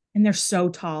together. And they're so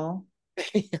tall.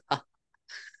 Yeah.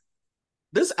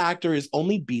 This actor is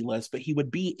only B-list, but he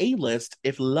would be A-list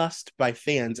if Lust by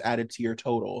fans added to your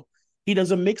total. He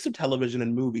does a mix of television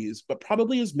and movies, but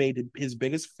probably has made his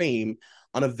biggest fame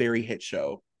on a very hit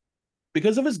show.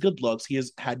 Because of his good looks, he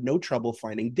has had no trouble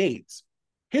finding dates.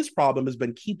 His problem has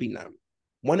been keeping them.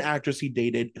 One actress he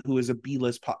dated, who is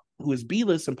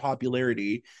B-list in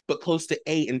popularity but close to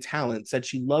A in talent, said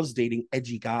she loves dating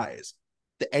edgy guys.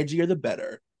 The edgier the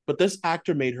better. But this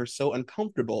actor made her so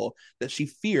uncomfortable that she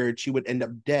feared she would end up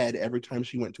dead every time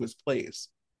she went to his place.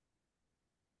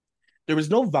 There was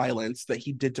no violence that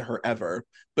he did to her ever,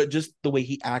 but just the way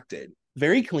he acted.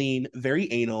 Very clean, very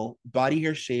anal, body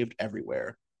hair shaved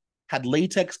everywhere. Had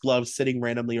latex gloves sitting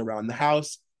randomly around the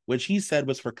house, which he said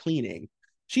was for cleaning.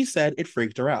 She said it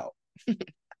freaked her out.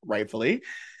 Rightfully.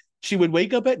 She would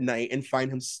wake up at night and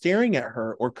find him staring at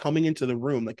her or coming into the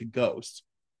room like a ghost.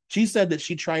 She said that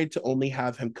she tried to only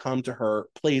have him come to her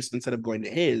place instead of going to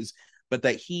his, but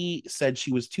that he said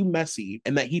she was too messy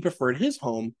and that he preferred his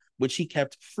home, which he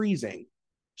kept freezing.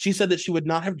 She said that she would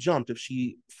not have jumped if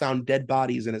she found dead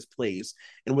bodies in his place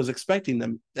and was expecting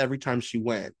them every time she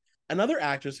went. Another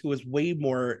actress who has way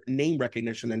more name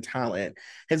recognition than talent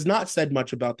has not said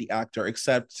much about the actor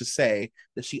except to say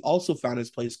that she also found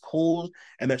his place cold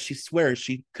and that she swears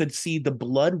she could see the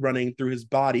blood running through his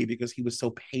body because he was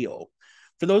so pale.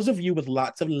 For those of you with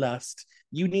lots of lust,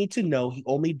 you need to know he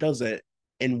only does it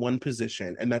in one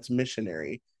position, and that's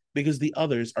missionary, because the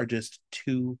others are just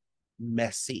too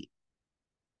messy.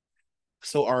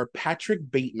 So our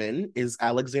Patrick Bateman is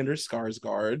Alexander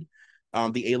Skarsgård.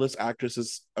 The A-list actress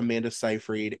is Amanda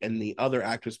Seyfried, and the other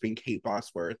actress being Kate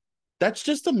Bosworth. That's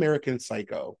just American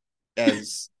Psycho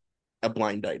as a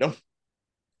blind item.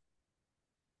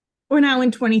 We're now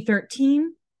in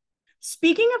 2013.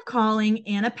 Speaking of calling,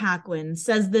 Anna Paquin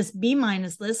says this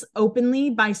B-minus list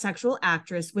openly bisexual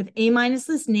actress with A-minus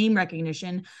list name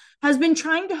recognition has been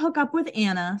trying to hook up with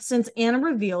Anna since Anna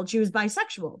revealed she was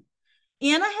bisexual.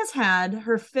 Anna has had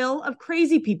her fill of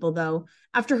crazy people, though,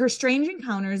 after her strange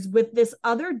encounters with this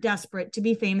other desperate to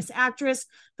be famous actress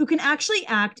who can actually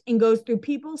act and goes through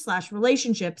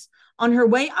people/relationships on her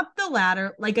way up the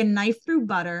ladder like a knife through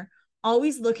butter,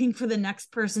 always looking for the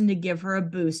next person to give her a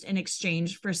boost in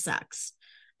exchange for sex.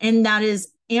 And that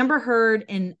is Amber Heard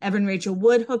and Evan Rachel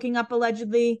Wood hooking up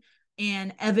allegedly.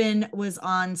 And Evan was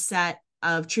on set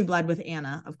of True Blood with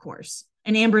Anna, of course.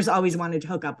 And Amber's always wanted to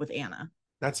hook up with Anna.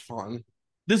 That's fun.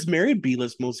 This married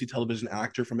B-list mostly television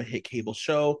actor from a hit cable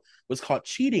show was caught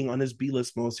cheating on his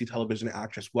B-list mostly television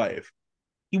actress wife.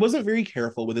 He wasn't very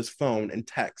careful with his phone and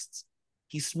texts.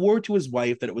 He swore to his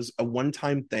wife that it was a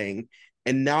one-time thing,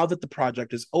 and now that the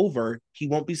project is over, he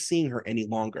won't be seeing her any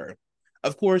longer.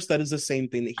 Of course, that is the same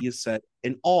thing that he has said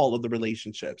in all of the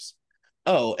relationships.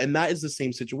 Oh, and that is the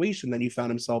same situation that he found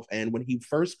himself in when he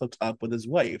first hooked up with his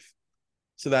wife.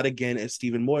 So that again is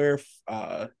Stephen Moyer.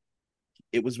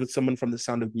 It was with someone from The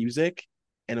Sound of Music,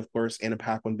 and of course, Anna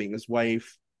Paquin being his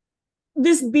wife.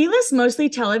 This B-list mostly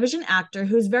television actor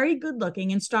who's very good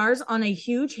looking and stars on a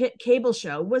huge hit cable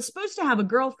show was supposed to have a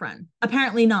girlfriend.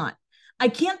 Apparently not. I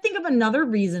can't think of another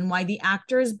reason why the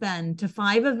actor has been to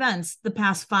 5 events the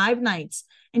past 5 nights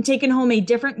and taken home a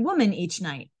different woman each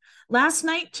night. Last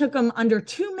night took him under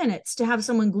 2 minutes to have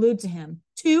someone glued to him.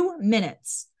 2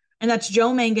 minutes. and that's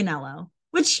Joe Manganiello,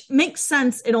 which makes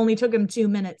sense. It only took him 2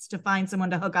 minutes to find someone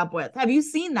to hook up with. Have you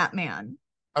seen that man?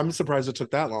 I'm surprised it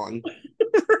took that long.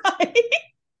 Right.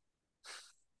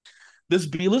 This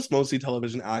B-list mostly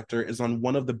television actor is on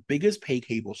one of the biggest pay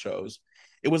cable shows.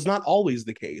 It was not always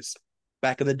the case.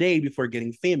 Back in the day, before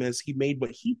getting famous, he made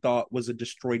what he thought was a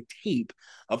destroyed tape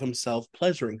of himself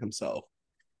pleasuring himself.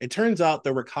 It turns out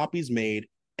there were copies made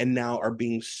and now are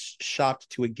being shopped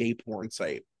to a gay porn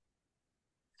site.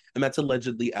 And that's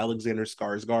allegedly Alexander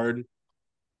Skarsgård.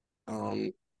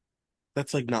 Um,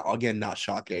 that's like not again not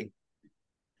shocking.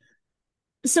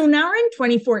 So now we're in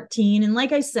 2014, and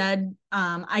like I said,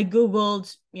 I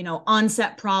googled,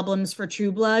 on-set problems for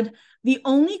True Blood. The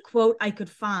only quote I could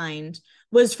find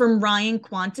was from Ryan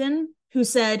Quanten, who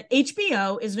said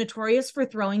HBO is notorious for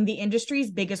throwing the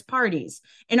industry's biggest parties,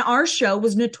 and our show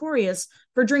was notorious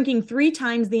for drinking 3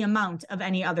 times the amount of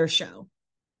any other show.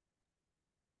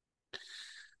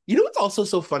 You know what's also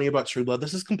so funny about True Blood?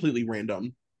 This is completely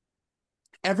random.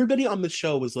 Everybody on the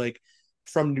show was like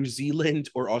from New Zealand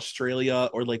or Australia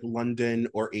or like London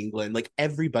or England. Like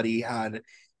everybody had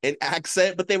an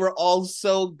accent, but they were all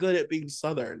so good at being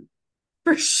Southern.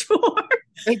 For sure.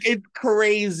 Like it's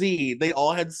crazy. They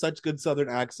all had such good Southern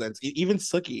accents, even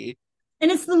Sookie.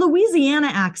 And it's the Louisiana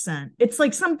accent. It's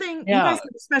like something, you guys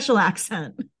have a special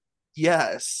accent.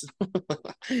 Yes.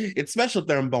 It's special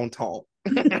there in Bon Ton.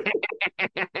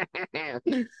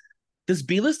 This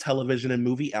B-list television and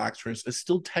movie actress is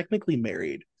still technically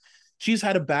married. She's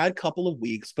had a bad couple of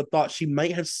weeks, but thought she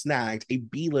might have snagged a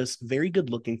B-list, very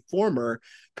good-looking former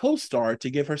co-star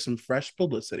to give her some fresh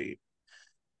publicity.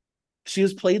 She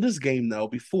has played this game, though,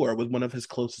 before with one of his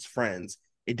closest friends.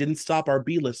 It didn't stop our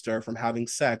B-lister from having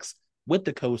sex with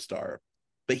the co-star,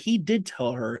 but he did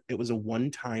tell her it was a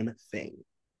one-time thing.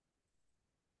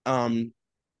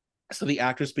 So the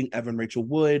actress being Evan Rachel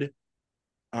Wood,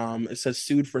 it says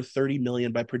sued for 30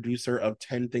 million by producer of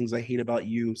 10 Things I Hate About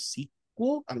You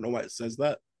sequel. I don't know why it says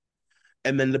that.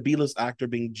 And then the B-list actor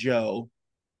being Joe.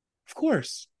 Of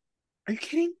course. Are you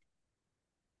kidding?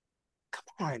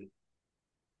 Come on.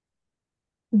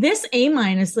 This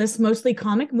A-minus list, mostly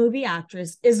comic movie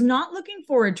actress, is not looking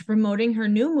forward to promoting her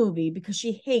new movie because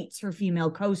she hates her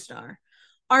female co-star.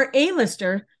 Our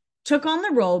A-lister took on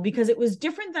the role because it was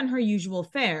different than her usual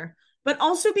fare, but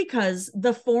also because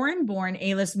the foreign-born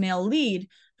A-list male lead,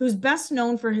 who's best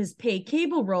known for his pay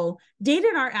cable role,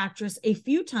 dated our actress a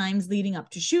few times leading up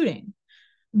to shooting.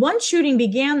 Once shooting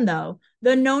began, though,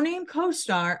 the no-name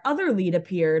co-star, other lead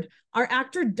appeared. Our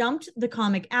actor dumped the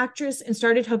comic actress and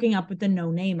started hooking up with the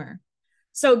no-namer.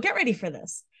 So get ready for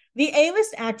this. The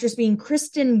A-list actress being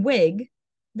Kristen Wiig,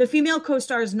 the female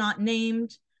co-star is not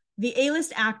named, the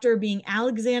A-list actor being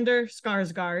Alexander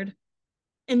Skarsgård,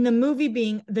 and the movie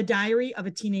being The Diary of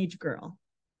a Teenage Girl.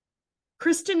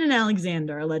 Kristen and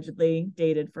Alexander allegedly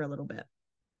dated for a little bit.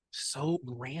 So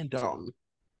random.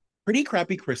 Pretty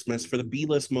crappy Christmas for the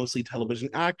B-list mostly television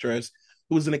actress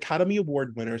who was an Academy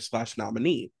Award winner /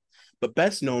 nominee, but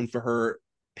best known for her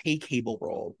pay cable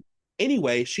role.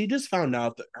 Anyway, she just found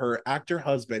out that her actor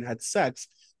husband had sex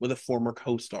with a former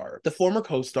co-star. The former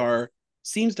co-star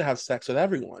seems to have sex with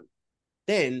everyone.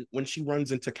 Then, when she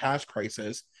runs into cash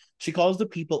crisis, she calls the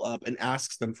people up and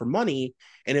asks them for money,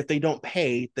 and if they don't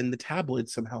pay, then the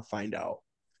tabloids somehow find out.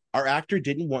 Our actor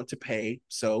didn't want to pay,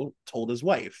 so told his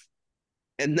wife.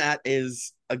 And that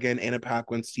is, again, Anna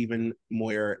Paquin, Stephen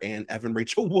Moyer, and Evan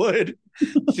Rachel Wood.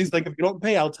 She's like, if you don't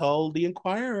pay, I'll tell the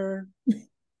Inquirer.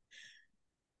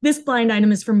 This blind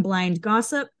item is from Blind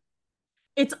Gossip.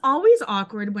 It's always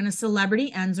awkward when a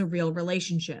celebrity ends a real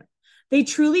relationship. They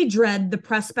truly dread the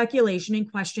press speculation and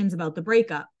questions about the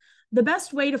breakup. The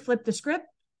best way to flip the script?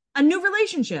 A new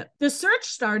relationship. The search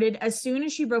started as soon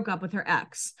as she broke up with her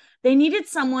ex. They needed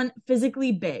someone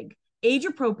physically big,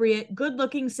 age-appropriate,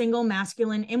 good-looking, single,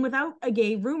 masculine, and without a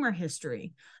gay rumor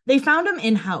history. They found him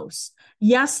in-house.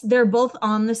 Yes, they're both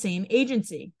on the same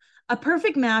agency. A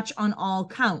perfect match on all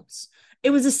counts. It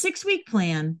was a 6-week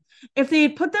plan. If they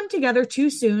had put them together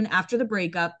too soon after the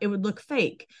breakup, it would look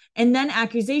fake, and then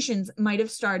accusations might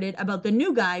have started about the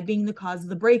new guy being the cause of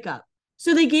the breakup.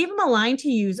 So they gave him a line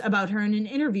to use about her in an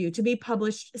interview to be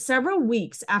published several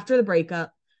weeks after the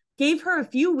breakup, gave her a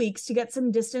few weeks to get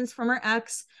some distance from her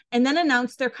ex, and then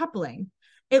announced their coupling.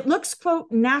 It looks,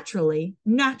 quote,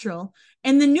 natural,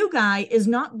 and the new guy is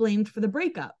not blamed for the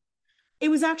breakup. It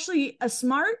was actually a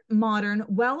smart, modern,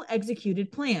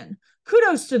 well-executed plan.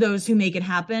 Kudos to those who make it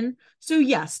happen. So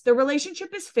yes, the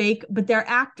relationship is fake, but they're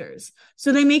actors,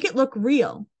 so they make it look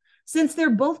real. Since they're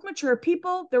both mature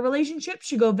people, their relationship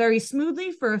should go very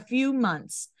smoothly for a few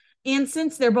months. And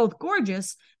since they're both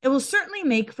gorgeous, it will certainly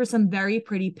make for some very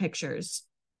pretty pictures.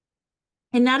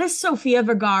 and that is Sofia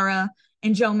Vergara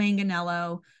and Joe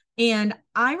Manganiello. And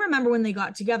I remember when they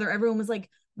got together, everyone was like,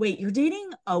 wait, you're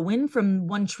dating Owen from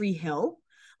One Tree Hill?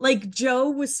 Like Joe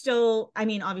was still, I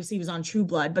mean, obviously he was on True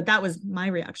Blood, but that was my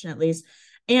reaction at least.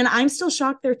 And I'm still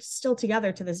shocked they're still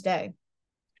together to this day.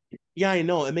 Yeah, I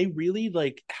know. And they really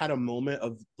like had a moment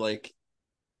of like,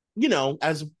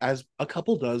 as a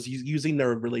couple does, using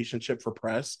their relationship for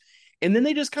press. And then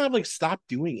they just kind of like stopped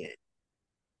doing it.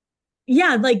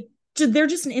 Yeah, like they're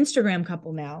just an Instagram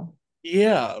couple now.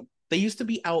 Yeah. They used to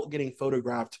be out getting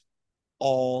photographed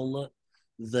all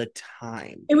the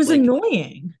time. It was Like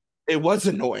annoying. it was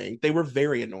annoying. They were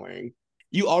very annoying.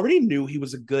 You already knew he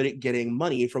was good at getting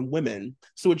money from women,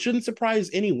 so it shouldn't surprise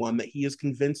anyone that he has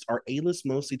convinced our A-list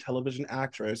mostly television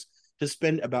actress to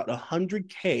spend about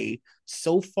 100K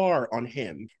so far on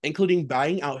him, including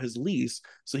buying out his lease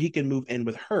so he can move in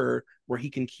with her where he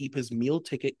can keep his meal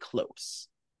ticket close.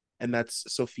 And that's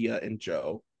Sofia and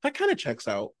Joe. That kind of checks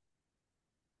out.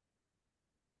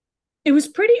 It was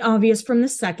pretty obvious from the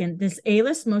second this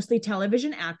A-list, mostly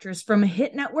television actress from a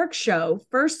hit network show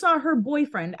first saw her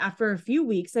boyfriend after a few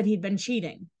weeks that he'd been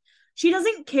cheating. She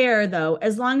doesn't care, though,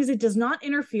 as long as it does not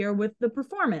interfere with the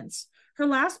performance. Her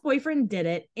last boyfriend did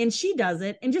it, and she does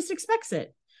it and just expects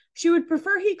it. She would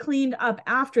prefer he cleaned up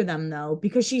after them, though,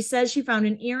 because she says she found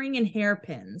an earring and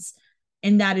hairpins.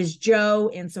 And that is Joe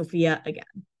and Sofia again.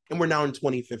 And we're now in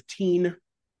 2015.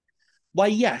 Why,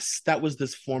 yes, that was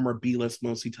this former B-list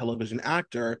mostly television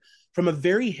actor from a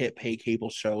very hit pay cable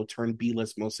show turned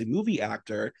B-list mostly movie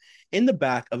actor in the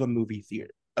back of a movie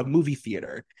theater. A movie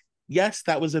theater. Yes,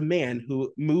 that was a man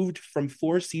who moved from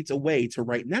 4 seats away to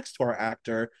right next to our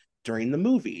actor during the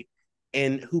movie,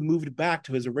 and who moved back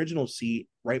to his original seat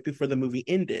right before the movie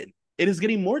ended. It is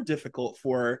getting more difficult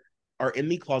for our in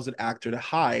the closet actor to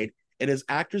hide, and his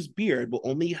actor's beard will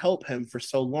only help him for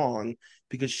so long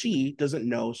because she doesn't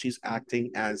know she's acting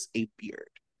as a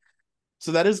beard.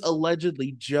 So that is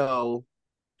allegedly Joe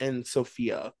and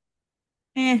Sofia.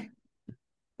 Eh, I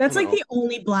that's don't like know. the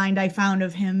only blind I found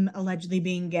of him allegedly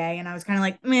being gay. And I was kind of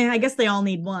like, meh, I guess they all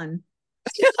need one.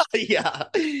 Yeah.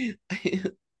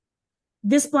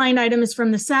 This blind item is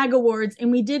from the SAG Awards,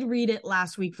 and we did read it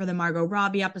last week for the Margot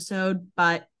Robbie episode.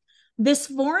 But this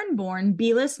foreign born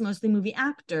B list, mostly movie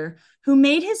actor who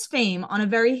made his fame on a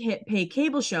very hit pay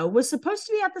cable show was supposed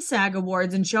to be at the SAG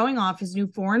Awards and showing off his new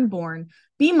foreign born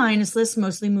B minus list,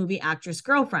 mostly movie actress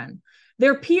girlfriend.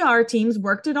 Their PR teams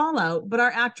worked it all out, but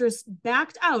our actress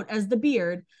backed out as the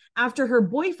beard after her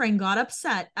boyfriend got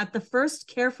upset at the first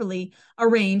carefully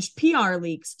arranged PR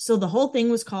leaks. So the whole thing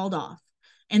was called off.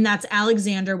 And that's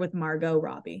Alexander with Margot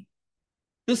Robbie.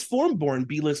 This foreign born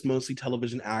B list mostly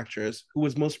television actress, who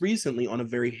was most recently on a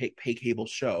very hit pay cable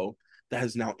show that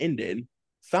has now ended,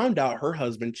 found out her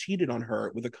husband cheated on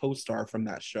her with a co star from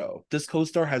that show. This co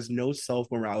star has no self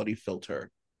morality filter.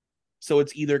 So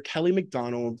it's either Kelly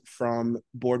Macdonald from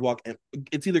Boardwalk.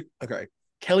 It's either, okay,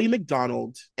 Kelly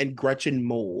Macdonald and Gretchen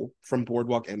Mol from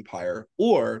Boardwalk Empire,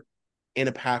 or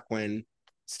Anna Paquin,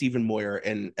 Stephen Moyer,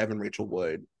 and Evan Rachel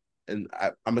Wood. And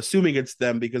I'm assuming it's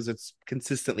them because it's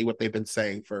consistently what they've been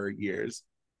saying for years.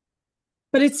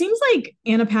 But it seems like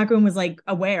Anna Paquin was like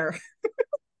aware.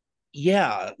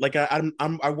 Yeah, like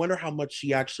I wonder how much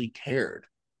she actually cared.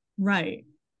 Right.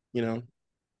 You know,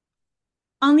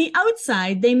 On the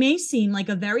outside, they may seem like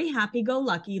a very happy go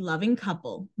lucky, loving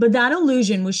couple, but that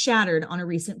illusion was shattered on a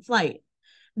recent flight.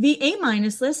 The A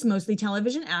minus list, mostly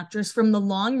television actress from the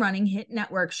long running hit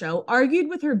network show, argued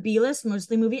with her B list,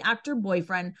 mostly movie actor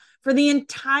boyfriend for the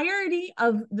entirety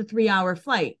of the 3 hour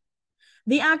flight.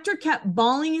 The actor kept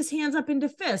balling his hands up into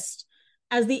fist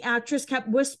as the actress kept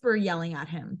whisper yelling at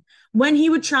him. When he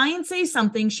would try and say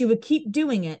something, she would keep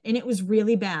doing it, and it was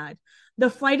really bad. The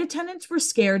flight attendants were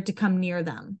scared to come near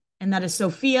them. And that is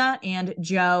Sofia and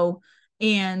Joe.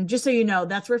 And just so you know,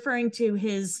 that's referring to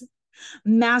his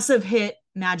massive hit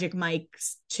Magic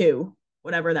Mike's 2,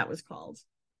 whatever that was called.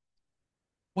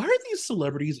 why are these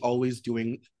celebrities always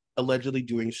allegedly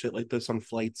doing shit like this on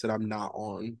flights that I'm not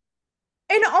on?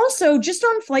 And also just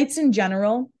on flights in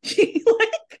general.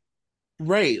 like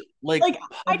Right, like like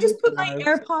I public just put my lives.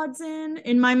 AirPods in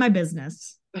and mind my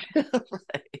business.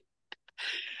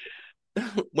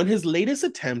 When his latest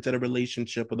attempt at a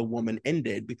relationship with a woman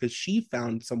ended because she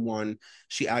found someone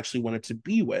she actually wanted to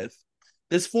be with,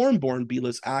 this foreign born B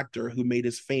list actor who made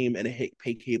his fame in a hit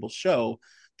pay cable show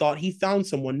thought he found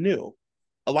someone new.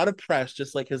 A lot of press,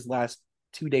 just like his last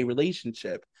 2 day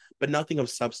relationship, but nothing of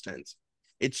substance.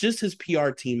 It's just his PR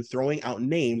team throwing out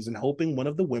names and hoping one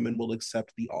of the women will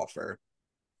accept the offer.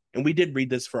 And we did read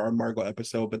this for our Margot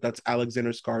episode, but that's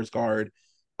Alexander Skarsgård,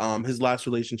 His last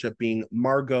relationship being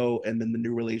Margot, and then the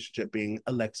new relationship being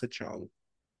Alexa Chung.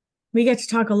 We get to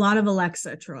talk a lot of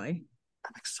Alexa, Troy.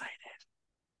 I'm excited.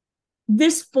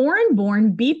 This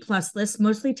foreign-born B-plus list,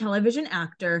 mostly television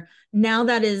actor, now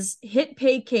that his hit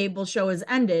pay cable show has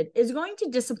ended, is going to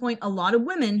disappoint a lot of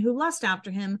women who lust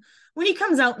after him when he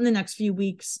comes out in the next few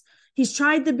weeks. He's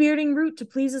tried the bearding route to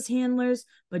please his handlers,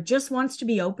 but just wants to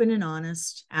be open and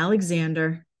honest.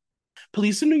 Alexander.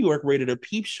 Police in New York raided a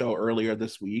peep show earlier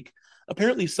this week.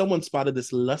 Apparently, someone spotted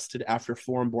this lusted after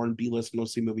foreign-born B-list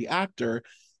mostly movie actor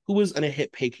who was in a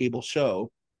hit pay cable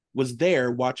show was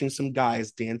there watching some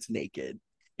guys dance naked.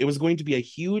 It was going to be a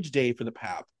huge day for the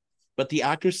pap, but the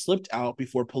actor slipped out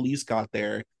before police got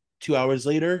there. 2 hours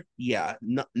later, yeah,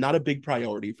 not a big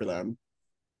priority for them.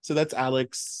 So that's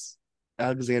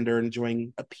Alexander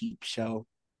enjoying a peep show.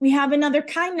 We have another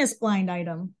kindness blind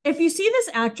item. If you see this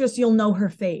actress, you'll know her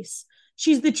face.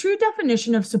 She's the true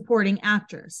definition of supporting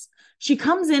actress. She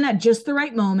comes in at just the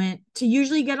right moment to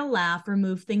usually get a laugh or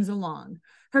move things along.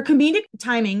 Her comedic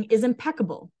timing is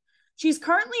impeccable. She's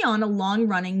currently on a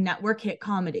long-running network hit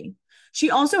comedy. She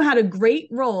also had a great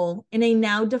role in a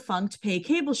now defunct pay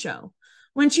cable show.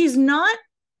 When she's not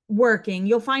working,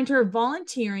 you'll find her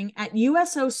volunteering at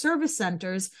USO service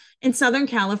centers in Southern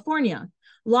California.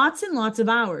 Lots and lots of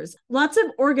hours, lots of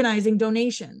organizing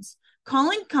donations,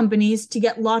 calling companies to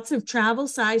get lots of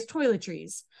travel-sized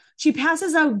toiletries. She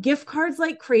passes out gift cards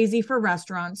like crazy for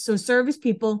restaurants so service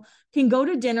people can go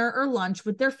to dinner or lunch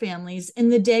with their families in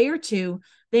the day or two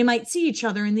they might see each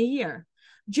other in the year.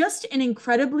 Just an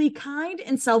incredibly kind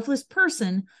and selfless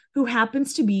person who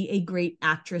happens to be a great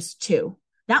actress too.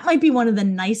 That might be one of the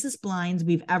nicest blinds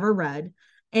we've ever read.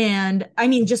 And I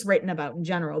mean, just written about in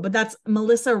general, but that's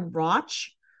Melissa Rauch,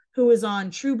 who is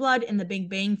on True Blood and The Big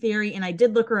Bang Theory. And I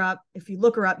did look her up. If you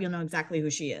look her up, you'll know exactly who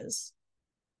she is.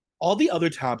 All the other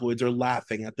tabloids are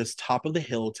laughing at this top of the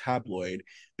hill tabloid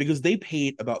because they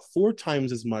paid about 4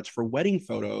 times as much for wedding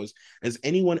photos as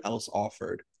anyone else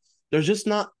offered. There's just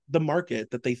not the market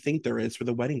that they think there is for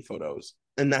the wedding photos.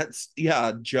 And that's,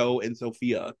 yeah, Joe and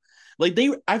Sophia.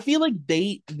 I feel like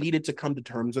they needed to come to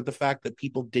terms with the fact that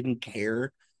people didn't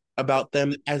care about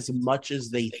them as much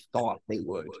as they thought they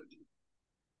would.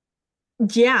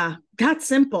 Yeah, that's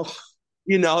simple.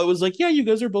 It was like, yeah, you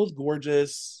guys are both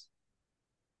gorgeous.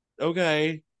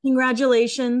 Okay.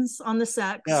 Congratulations on the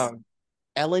sex. Yeah.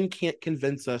 Ellen can't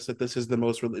convince us that this is the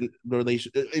most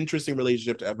interesting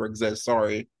relationship to ever exist.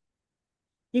 Sorry.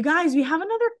 You guys, we have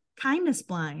another kindness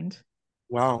blind.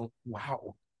 Wow.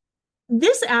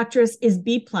 This actress is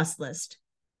B-plus list.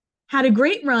 Had a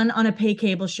great run on a pay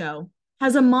cable show.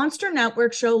 Has a monster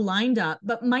network show lined up,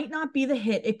 but might not be the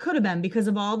hit it could have been because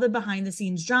of all the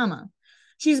behind-the-scenes drama.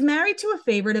 She's married to a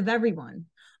favorite of everyone.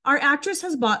 Our actress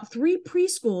has bought 3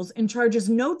 preschools and charges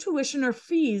no tuition or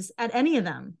fees at any of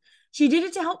them. She did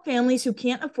it to help families who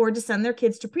can't afford to send their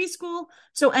kids to preschool,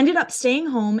 so ended up staying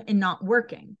home and not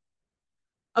working.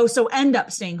 End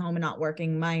up staying home and not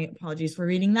working. My apologies for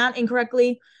reading that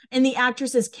incorrectly. And the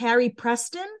actress is Carrie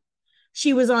Preston.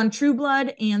 She was on True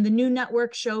Blood and the new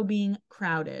network show being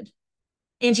Crowded.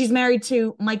 And she's married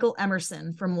to Michael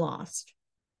Emerson from Lost.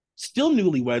 Still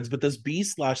newlyweds, but this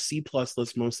B/C plus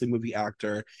list mostly movie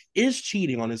actor is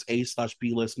cheating on his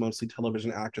A/B list mostly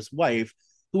television actress wife,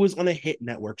 who was on a hit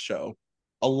network show,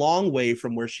 a long way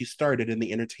from where she started in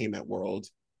the entertainment world.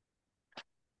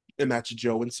 And that's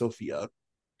Joe and Sophia.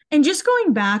 And just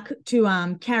going back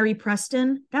to Carrie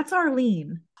Preston, that's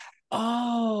Arlene.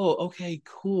 Oh, okay,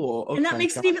 cool. Okay, and that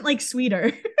makes it even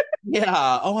sweeter.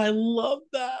 Yeah. Oh, I love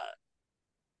that.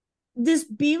 This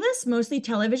B-list, mostly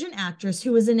television actress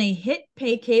who was in a hit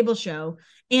pay cable show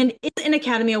and is an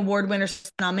Academy Award winner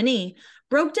nominee,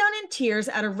 broke down in tears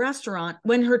at a restaurant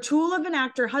when her tool of an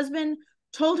actor husband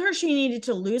told her she needed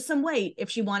to lose some weight if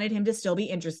she wanted him to still be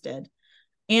interested.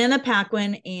 Anna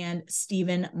Paquin and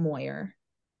Stephen Moyer.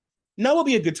 Now will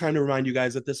be a good time to remind you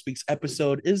guys that this week's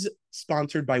episode is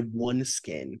sponsored by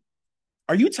OneSkin.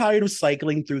 Are you tired of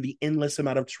cycling through the endless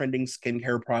amount of trending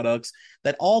skincare products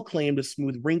that all claim to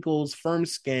smooth wrinkles, firm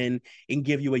skin, and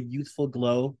give you a youthful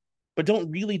glow, but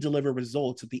don't really deliver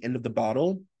results at the end of the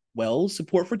bottle? Well,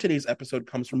 support for today's episode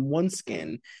comes from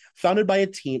OneSkin, founded by a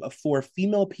team of 4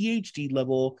 female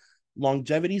PhD-level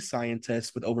longevity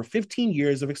scientists with over 15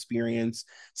 years of experience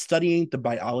studying the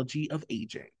biology of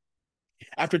aging.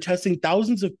 After testing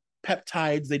thousands of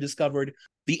peptides, they discovered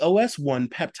the OS1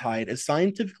 peptide is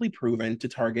scientifically proven to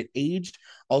target aged,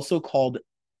 also called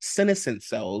senescent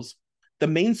cells, the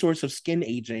main source of skin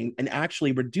aging, and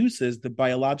actually reduces the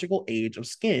biological age of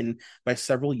skin by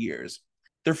several years.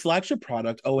 Their flagship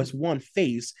product, OS1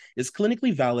 Face, is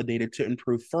clinically validated to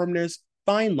improve firmness,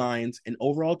 fine lines, and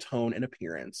overall tone and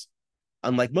appearance.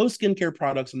 Unlike most skincare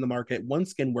products on the market,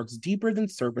 OneSkin works deeper than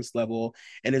surface level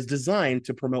and is designed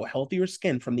to promote healthier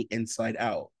skin from the inside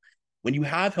out. When you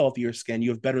have healthier skin,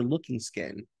 you have better looking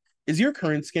skin. Is your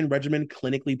current skin regimen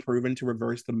clinically proven to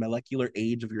reverse the molecular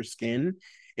age of your skin?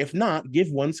 If not, give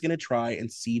OneSkin a try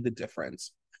and see the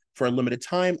difference. For a limited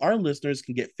time, our listeners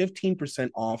can get 15%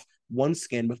 off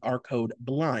OneSkin with our code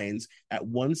BLINDS at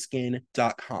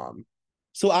oneskin.com.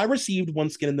 So I received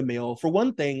OneSkin in the mail. For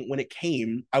one thing, when it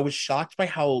came, I was shocked by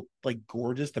how like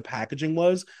gorgeous the packaging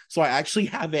was. So I actually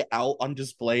have it out on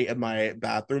display in my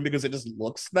bathroom because it just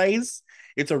looks nice.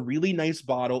 It's a really nice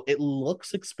bottle. It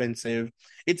looks expensive.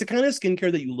 It's a kind of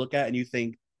skincare that you look at and you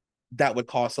think that would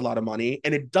cost a lot of money,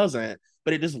 and it doesn't,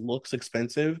 but it just looks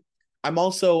expensive. I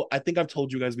think I've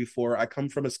told you guys before, I come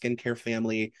from a skincare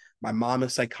family. My mom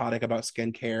is psychotic about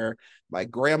skincare. My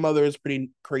grandmother is pretty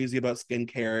crazy about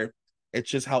skincare. It's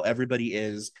just how everybody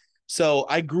is. So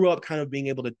I grew up kind of being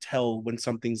able to tell when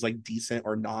something's like decent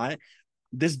or not.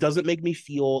 This doesn't make me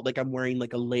feel like I'm wearing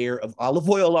like a layer of olive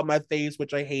oil on my face,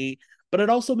 which I hate, but it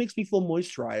also makes me feel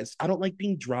moisturized. I don't like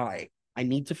being dry. I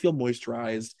need to feel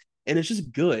moisturized. And it's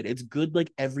just good. It's good,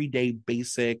 like everyday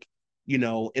basic,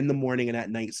 in the morning and at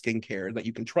night skincare that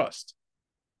you can trust.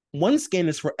 OneSkin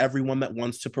is for everyone that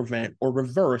wants to prevent or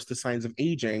reverse the signs of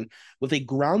aging with a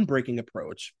groundbreaking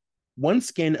approach.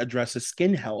 OneSkin addresses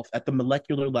skin health at the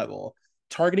molecular level,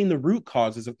 targeting the root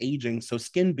causes of aging so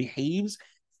skin behaves,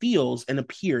 feels, and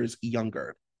appears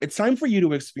younger. It's time for you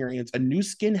to experience a new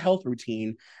skin health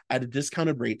routine at a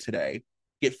discounted rate today.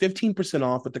 Get 15%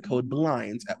 off with the code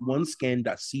BLINDS at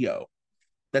oneskin.co.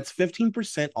 That's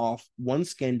 15% off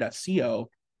oneskin.co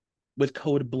with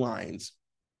code BLINDS.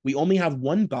 We only have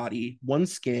one body, one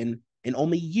skin, and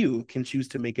only you can choose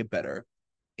to make it better.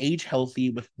 Age healthy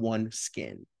with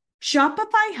OneSkin.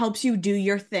 Shopify helps you do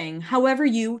your thing, however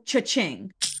you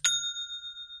cha-ching.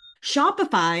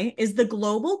 Shopify is the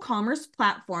global commerce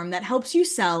platform that helps you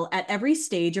sell at every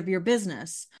stage of your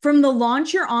business. From the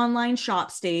launch your online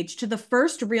shop stage to the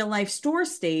first real life store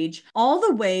stage, all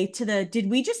the way to the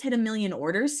did we just hit 1 million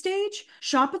orders stage,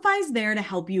 Shopify's there to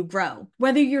help you grow.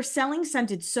 Whether you're selling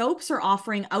scented soaps or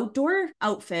offering outdoor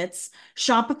outfits,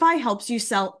 Shopify helps you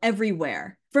sell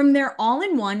everywhere. From their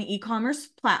all-in-one e-commerce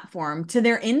platform to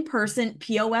their in-person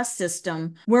POS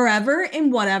system, wherever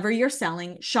and whatever you're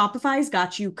selling, Shopify's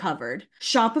got you covered.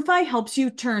 Shopify helps you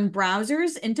turn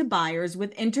browsers into buyers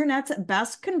with internet's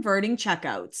best converting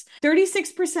checkouts,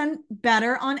 36%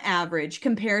 better on average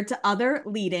compared to other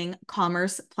leading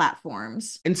commerce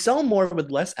platforms. And sell more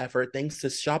with less effort thanks to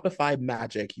Shopify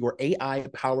Magic, your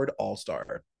AI-powered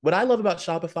all-star. What I love about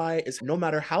Shopify is no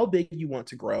matter how big you want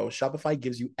to grow, Shopify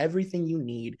gives you everything you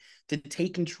need to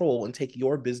take control and take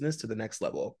your business to the next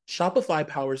level. Shopify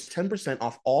powers 10%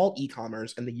 off all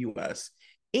e-commerce in the US,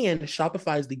 and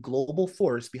Shopify is the global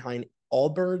force behind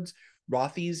Allbirds,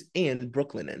 Rothy's, and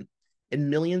Brooklinen, and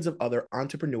millions of other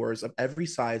entrepreneurs of every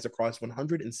size across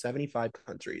 175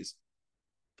 countries.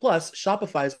 Plus,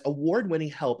 Shopify's award-winning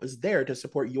help is there to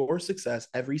support your success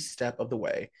every step of the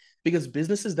way, because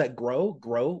businesses that grow,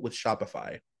 grow with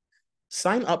Shopify.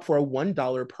 Sign up for a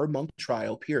 $1 per month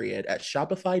trial period at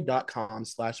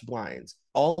shopify.com/blinds,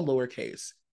 all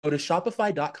lowercase. Go to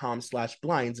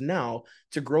shopify.com/blinds now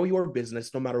to grow your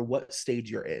business no matter what stage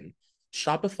you're in.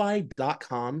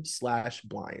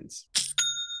 Shopify.com/blinds.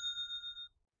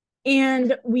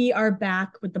 And we are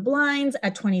back with the blinds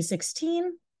at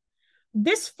 2016.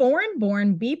 This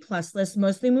foreign-born B-plus list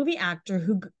mostly movie actor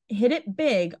who hit it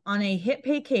big on a hit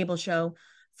pay cable show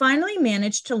finally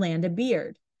managed to land a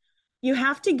beard. You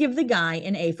have to give the guy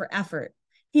an A for effort.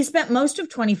 He spent most of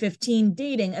 2015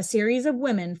 dating a series of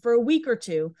women for a week or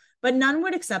two, but none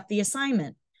would accept the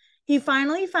assignment. He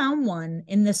finally found one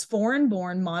in this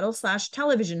foreign-born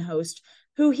model/television host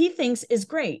who he thinks is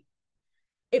great.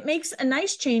 It makes a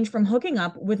nice change from hooking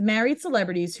up with married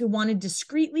celebrities who want to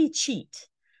discreetly cheat.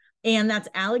 And that's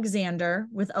Alexander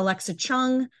with Alexa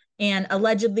Chung. And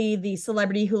allegedly, the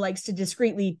celebrity who likes to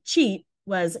discreetly cheat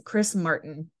was Chris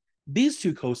Martin. These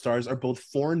two co-stars are both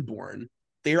foreign-born.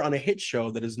 They are on a hit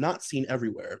show that is not seen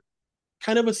everywhere.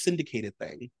 Kind of a syndicated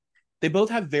thing. They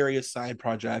both have various side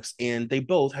projects, and they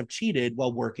both have cheated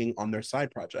while working on their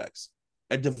side projects.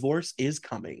 A divorce is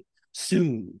coming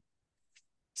soon.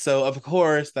 So, of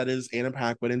course, that is Anna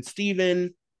Paquin and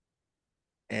Steven.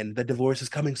 And the divorce is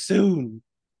coming soon.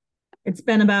 It's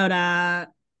been about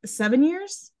 7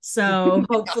 years, so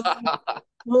hopefully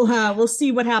we'll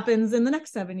see what happens in the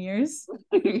next 7 years.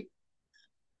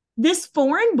 This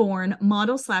foreign-born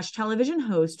model/television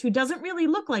host who doesn't really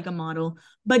look like a model,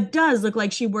 but does look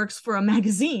like she works for a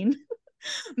magazine,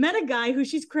 met a guy who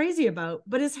she's crazy about,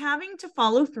 but is having to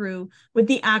follow through with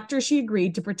the actor she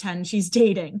agreed to pretend she's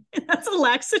dating. And that's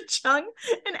Alexa Chung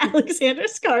and Alexander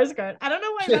Skarsgård. I don't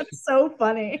know why that's so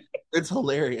funny. It's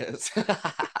hilarious.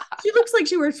 She looks like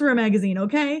she works for a magazine,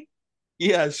 okay?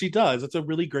 Yeah, she does. It's a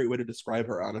really great way to describe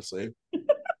her, honestly.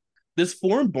 This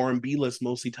foreign born B list,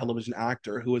 mostly television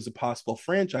actor who is a possible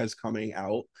franchise coming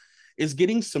out is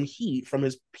getting some heat from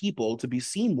his people to be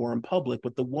seen more in public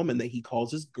with the woman that he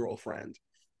calls his girlfriend.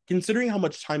 Considering how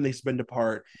much time they spend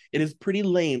apart, it is pretty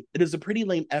lame. It is a pretty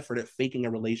lame effort at faking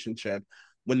a relationship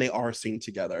when they are seen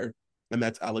together. And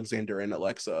that's Alexander and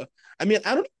Alexa. I mean,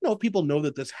 I don't know if people know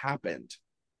that this happened.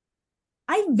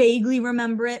 I vaguely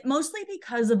remember it, mostly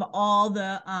because of all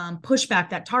the pushback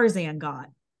that Tarzan got.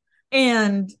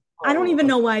 And I don't even Oh,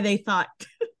 know why they thought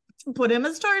to put him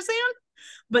as Tarzan,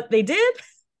 but they did.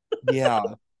 yeah.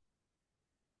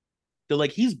 They're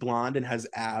like, he's blonde and has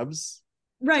abs.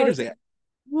 Right. It's Tarzan. like,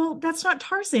 well, that's not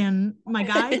Tarzan, my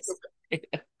guys.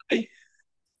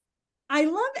 I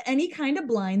love any kind of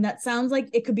blind that sounds like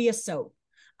it could be a soap.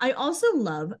 I also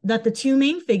love that the two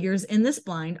main figures in this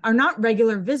blind are not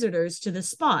regular visitors to this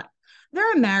spot.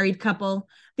 They're a married couple.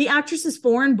 The actress is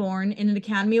foreign born and an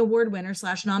Academy Award winner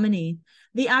slash nominee.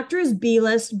 The actor is B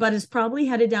list, but is probably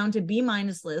headed down to B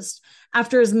minus list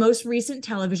after his most recent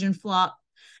television flop.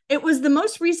 It was the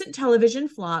most recent television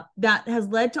flop that has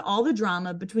led to all the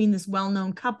drama between this well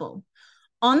known couple.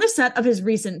 On the set of his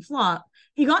recent flop,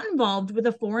 he got involved with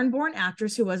a foreign born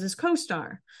actress who was his co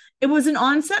star. It was an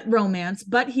on set romance,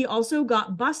 but he also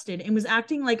got busted and was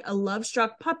acting like a love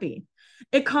struck puppy.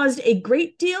 It caused a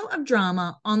great deal of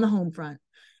drama on the home front.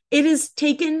 It has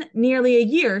taken nearly a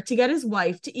year to get his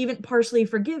wife to even partially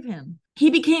forgive him. He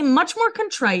became much more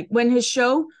contrite when his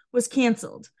show was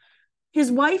canceled.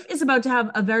 His wife is about to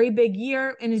have a very big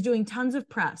year and is doing tons of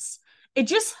press. It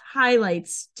just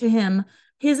highlights to him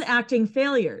his acting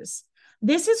failures.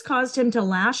 This has caused him to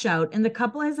lash out, and the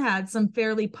couple has had some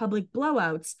fairly public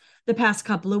blowouts the past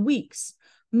couple of weeks.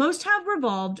 Most have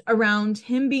revolved around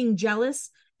him being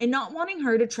jealous and not wanting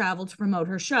her to travel to promote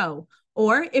her show,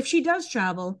 or if she does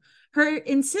travel, her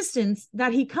insistence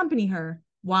that he accompany her.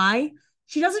 Why?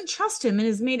 She doesn't trust him and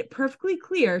has made it perfectly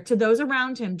clear to those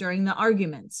around him during the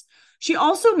arguments. She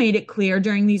also made it clear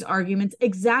during these arguments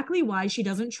exactly why she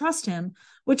doesn't trust him,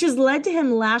 which has led to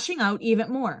him lashing out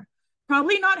even more.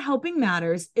 Probably not helping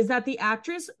matters is that the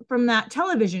actress from that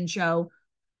television show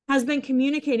has been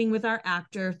communicating with our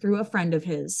actor through a friend of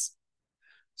his.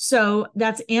 So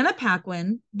that's Anna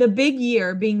Paquin, The Big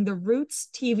Year being the Roots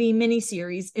TV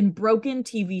miniseries in Broken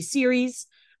TV series,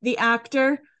 the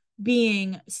actor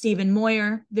being Stephen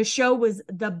Moyer. The show was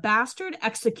The Bastard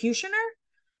Executioner,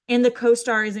 and the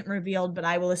co-star isn't revealed, but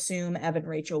I will assume Evan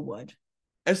Rachel Wood.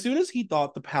 As soon as he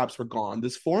thought the Paps were gone,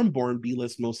 this foreign-born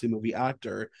B-list mostly movie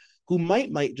actor, who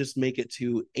might just make it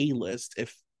to A-list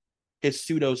if his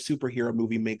pseudo superhero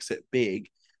movie makes it big,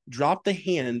 dropped the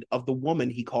hand of the woman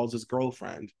he calls his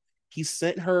girlfriend. He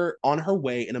sent her on her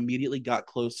way and immediately got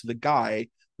close to the guy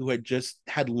who had just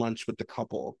had lunch with the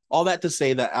couple. All that to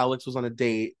say that Alex was on a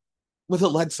date with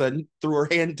Alexa and threw her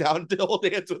hand down to hold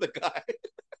hands with a guy.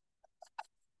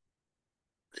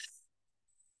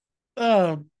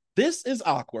 This is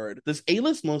awkward. This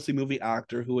A-list mostly movie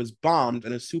actor who is bombed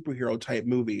in a superhero type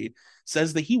movie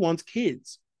says that he wants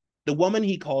kids. The woman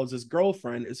he calls his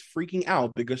girlfriend is freaking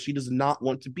out because she does not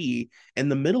want to be in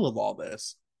the middle of all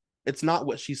this. It's not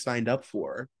what she signed up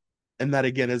for. And that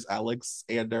again is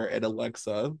Alexander and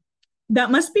Alexa. That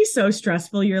must be so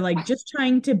stressful. You're like just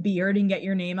trying to beard and get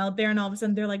your name out there, and all of a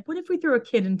sudden they're like, what if we throw a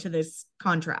kid into this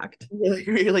contract?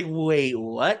 You're like, wait,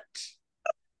 what?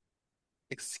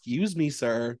 Excuse me,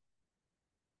 sir.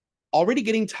 Already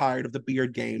getting tired of the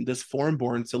beard game, this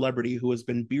foreign-born celebrity who has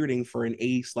been bearding for an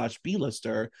A/B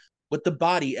lister with the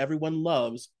body everyone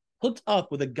loves hooked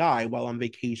up with a guy while on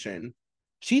vacation.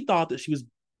 She thought that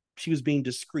she was being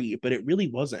discreet, but it really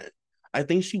wasn't. I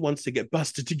think she wants to get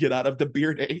busted to get out of the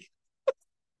bearding.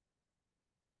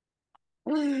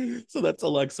 So that's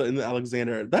Alexa and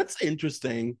Alexander. That's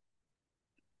interesting.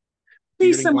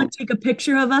 Please, Bearding someone while take a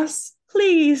picture of us.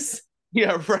 Please.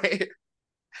 yeah, right.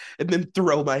 And then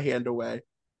throw my hand away.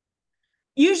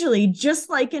 Usually, just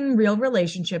like in real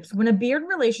relationships, when a beard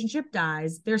relationship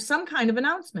dies, there's some kind of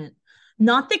announcement.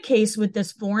 Not the case with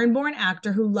this foreign born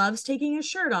actor who loves taking his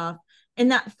shirt off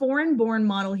and that foreign born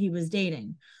model he was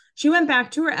dating. She went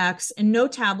back to her ex, and no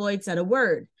tabloid said a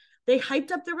word. They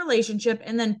hyped up the relationship,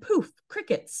 and then poof,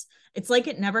 crickets. It's like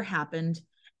it never happened.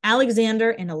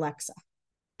 Alexander and Alexa.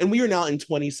 And we are now in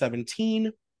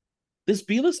 2017. This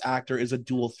B-list actor is a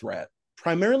dual threat,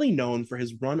 primarily known for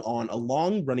his run on a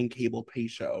long-running cable pay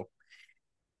show.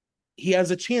 he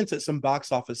has a chance at some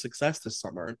box office success this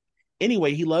summer.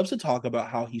 Anyway, he loves to talk about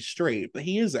how he's straight, but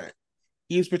he isn't.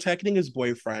 He is protecting his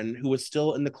boyfriend, who is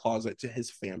still in the closet, to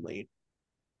his family.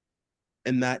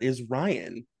 And that is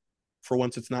Ryan. For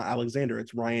once, it's not Alexander,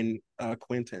 it's Ryan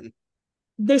Quinton.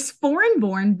 This foreign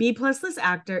born B plus list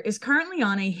actor is currently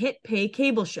on a hit pay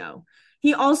cable show.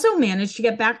 He also managed to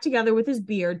get back together with his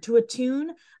beard to a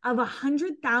tune of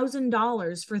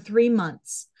 $100,000 for 3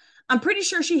 months. I'm pretty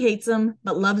sure she hates him,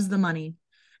 but loves the money.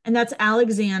 And that's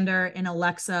Alexander and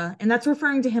Alexa. And that's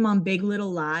referring to him on Big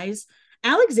Little Lies.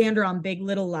 Alexander on Big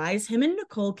Little Lies, him and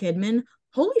Nicole Kidman,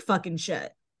 holy fucking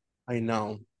shit. I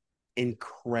know. Like,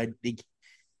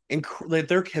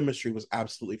 their chemistry was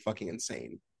absolutely fucking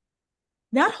insane.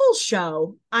 That whole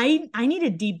show, I need a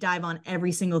deep dive on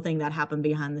every single thing that happened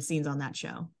behind the scenes on that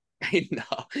show. I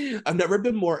know. I've never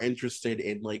been more interested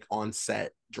in like on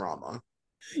set drama.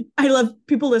 I love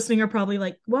people listening are probably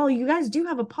like, well, you guys do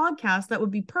have a podcast that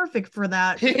would be perfect for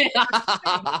that.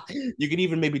 You could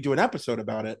even maybe do an episode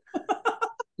about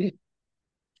it.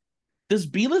 This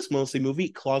B-list mostly movie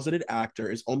closeted actor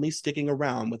is only sticking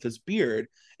around with his beard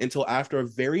until after a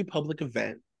very public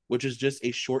event, which is just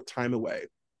a short time away.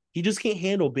 He just can't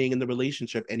handle being in the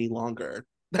relationship any longer.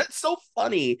 That's so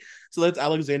funny. So that's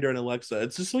Alexander and Alexa.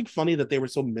 It's just like funny that they were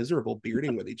so miserable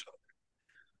bearding with each other.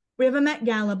 We have a Met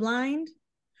Gala blind.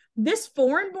 This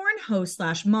foreign born host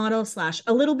slash model slash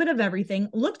a little bit of everything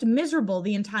looked miserable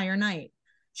the entire night.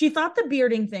 She thought the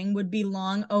bearding thing would be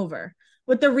long over.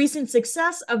 With the recent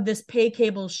success of this pay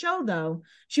cable show, though,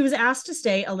 she was asked to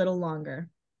stay a little longer.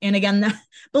 And again,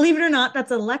 believe it or not,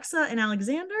 that's Alexa and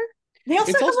Alexander. They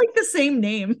also have like the same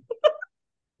name.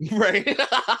 Right.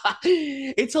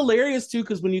 It's hilarious too,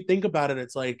 because when you think about it,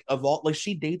 it's like of all like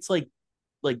she dates like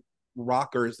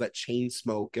rockers that chain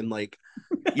smoke and like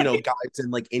you know guys in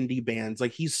like indie bands.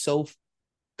 Like he's so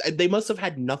they must have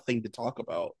had nothing to talk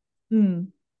about.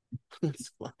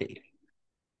 It's funny.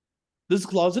 This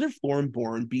closeted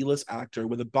foreign-born B-list actor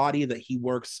with a body that he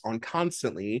works on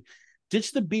constantly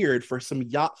ditched the beard for some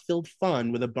yacht-filled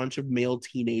fun with a bunch of male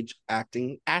teenage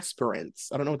acting aspirants.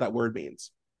 I don't know what that word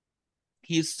means.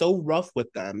 He is so rough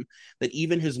with them that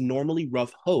even his normally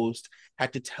rough host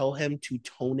had to tell him to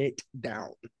tone it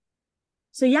down.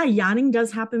 So yeah, yachting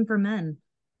does happen for men.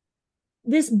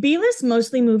 This B-list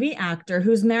mostly movie actor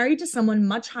who's married to someone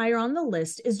much higher on the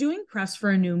list is doing press for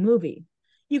a new movie.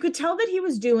 You could tell that he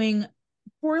was doing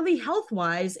poorly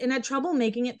health-wise and had trouble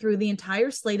making it through the entire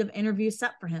slate of interviews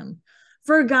set for him.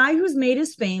 For a guy who's made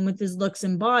his fame with his looks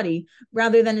and body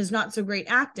rather than his not so great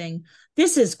acting,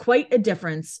 this is quite a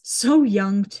difference. So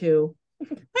young too.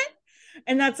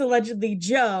 And that's allegedly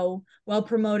Joe while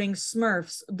promoting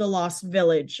Smurfs, The Lost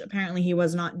Village. Apparently he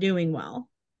was not doing well,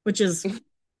 which is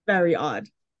very odd.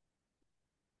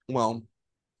 Well,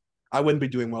 I wouldn't be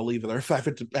doing well either if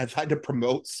if I had to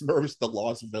promote Smurfs The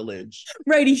Lost Village.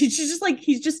 Right. He's just like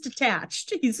he's just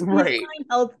attached. He's right.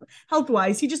 Fine health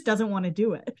wise. He just doesn't want to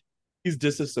do it. He's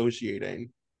disassociating.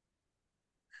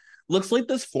 Looks like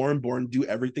this foreign-born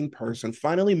do-everything person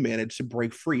finally managed to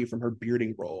break free from her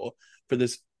bearding role for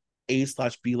this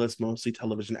A/B-list mostly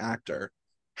television actor.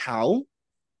 How?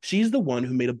 She's the one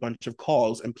who made a bunch of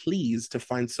calls and pleas to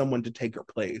find someone to take her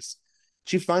place.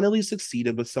 She finally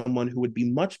succeeded with someone who would be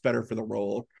much better for the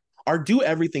role. Our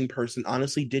do-everything person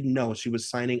honestly didn't know she was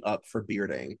signing up for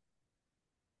bearding.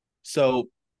 So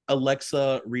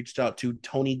Alexa reached out to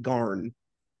Tony Garn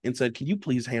and said, "Can you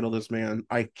please handle this, man?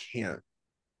 I can't."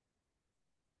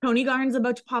 Tony Garn's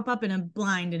about to pop up in a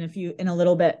blind in a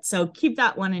little bit. So keep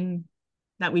that one in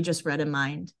that we just read in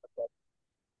mind.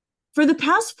 For the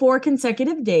past 4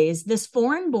 consecutive days, this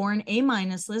foreign-born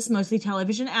A-minus list, mostly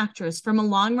television actress from a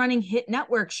long-running hit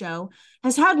network show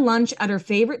has had lunch at her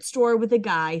favorite store with a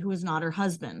guy who is not her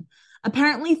husband.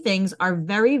 Apparently, things are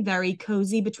very, very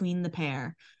cozy between the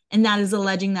pair, and that is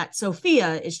alleging that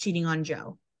Sophia is cheating on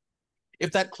Joe.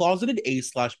 If that closeted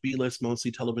A/B-list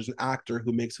mostly television actor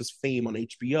who makes his fame on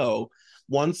HBO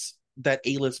wants that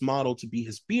A-list model to be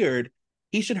his beard,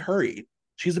 he should hurry.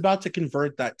 She's about to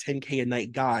convert that 10K a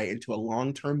night guy into a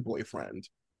long-term boyfriend.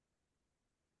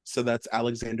 So that's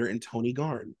Alexander and Tony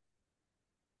Garn.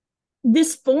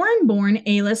 This foreign-born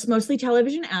A-list, mostly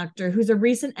television actor who's a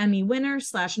recent Emmy winner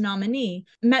 / nominee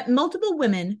met multiple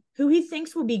women who he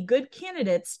thinks will be good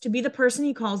candidates to be the person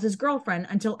he calls his girlfriend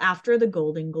until after the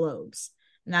Golden Globes.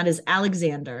 And that is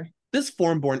Alexander. This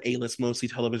foreign-born A-list mostly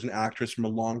television actress from a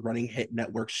long-running hit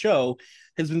network show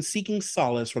has been seeking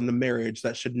solace from the marriage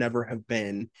that should never have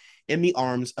been in the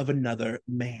arms of another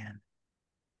man.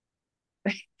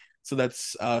 So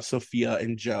that's Sophia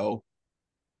and Joe.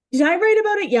 Did I write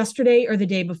about it yesterday or the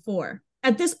day before?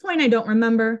 At this point, I don't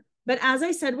remember, But as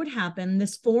I said would happen,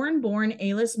 this foreign-born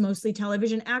A-list, mostly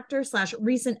television actor slash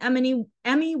recent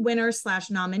Emmy winner slash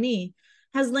nominee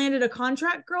has landed a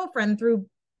contract girlfriend through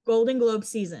Golden Globe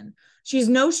season. She's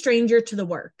no stranger to the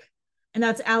work. And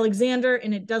that's Alexander,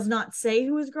 and it does not say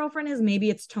who his girlfriend is. Maybe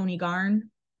it's Tony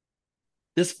Garn.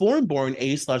 This foreign-born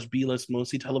A/B-list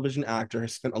mostly television actor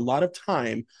has spent a lot of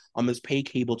time on this pay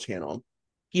cable channel.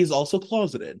 He is also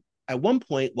closeted. At one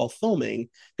point, while filming,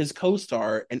 his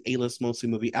co-star, an A-list mostly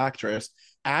movie actress,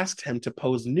 asked him to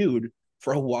pose nude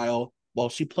for a while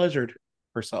she pleasured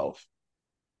herself.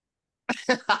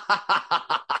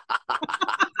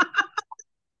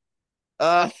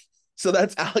 uh, so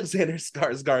that's Alexander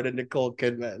Skarsgård and Nicole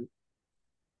Kidman.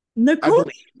 Nicole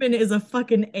Kidman is a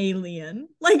fucking alien.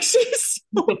 Like, she's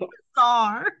so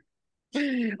bizarre.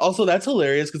 Also, that's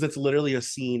hilarious because it's literally a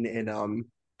scene in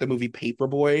the movie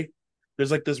Paperboy.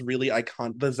 There's like this really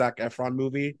iconic, the Zac Efron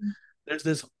movie. There's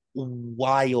this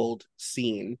wild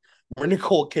scene where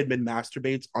Nicole Kidman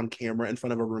masturbates on camera in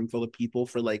front of a room full of people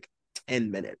for like 10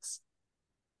 minutes.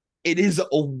 It is a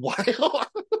wild.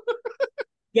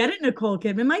 Get it, Nicole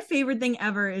Kidman. My favorite thing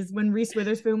ever is when Reese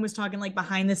Witherspoon was talking like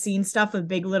behind the scenes stuff of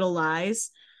Big Little Lies.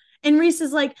 And Reese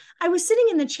is like, I was sitting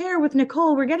in the chair with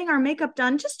Nicole. We're getting our makeup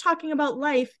done, just talking about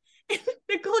life. And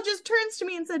Nicole just turns to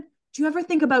me and said, do you ever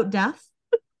think about death?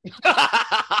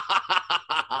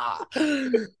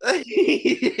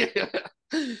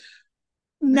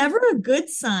 Never a good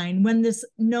sign when this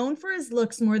known for his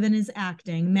looks more than his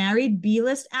acting married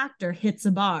B-list actor hits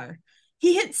a bar.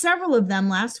 He hit several of them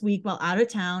last week while out of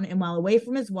town and while away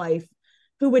from his wife,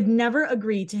 who would never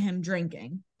agree to him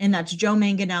drinking. And that's Joe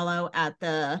Manganiello at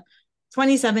the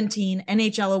 2017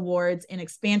 NHL Awards and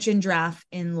expansion draft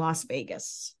in Las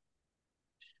Vegas.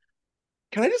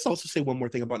 Can I just also say one more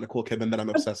thing about Nicole Kidman that I'm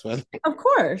obsessed with? Of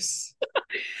course.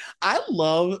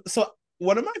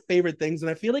 One of my favorite things, and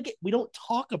I feel like we don't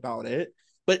talk about it,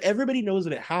 but everybody knows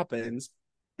that it happens,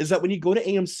 is that when you go to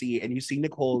AMC and you see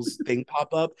Nicole's thing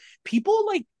pop up, people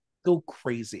like go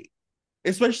crazy,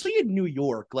 especially in New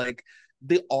York. Like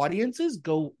the audiences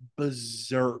go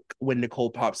berserk when Nicole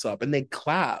pops up and they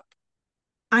clap.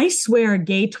 I swear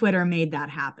gay Twitter made that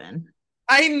happen.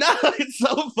 I know, it's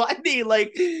so funny.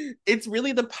 Like, it's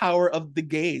really the power of the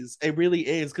gays. It really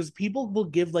is, because people will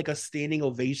give like a standing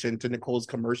ovation to Nicole's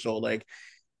commercial. Like,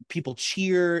 people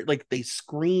cheer, like they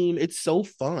scream. It's so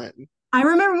fun. I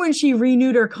remember when she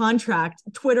renewed her contract,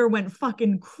 Twitter went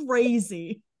fucking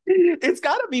crazy. It's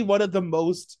got to be one of the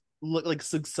most like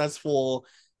successful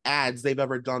ads they've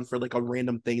ever done for like a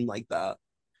random thing like that.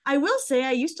 I will say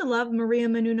I used to love Maria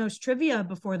Menounos trivia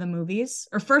before the movies,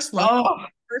 or First Look. Oh,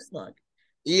 First Look.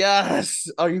 Yes.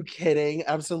 Are you kidding?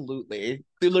 Absolutely.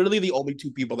 They're literally the only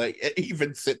two people that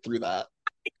even sit through that.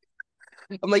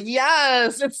 I'm like,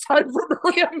 yes, it's time for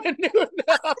Maria Menounos.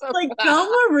 Like,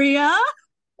 go Maria.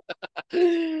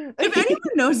 If anyone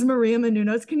knows Maria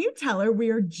Menounos, can you tell her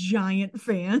we are giant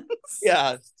fans?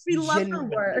 Yeah. We love her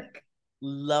work.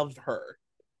 Love her.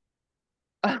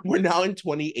 We're now in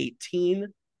 2018,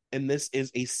 and this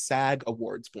is a SAG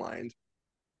Awards blind.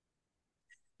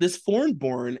 This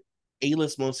foreign-born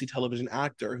A-list mostly television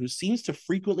actor who seems to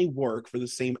frequently work for the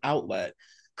same outlet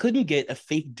couldn't get a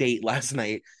fake date last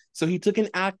night, so he took an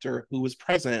actor who was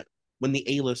present when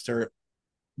the A-lister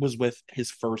was with his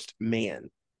first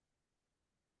man.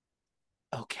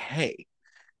 Okay.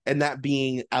 And that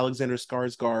being Alexander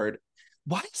Skarsgård.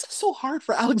 Why is it so hard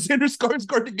for Alexander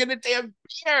Skarsgård to get a damn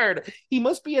beard? He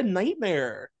must be a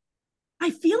nightmare. I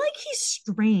feel like he's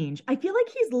strange. I feel like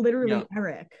he's literally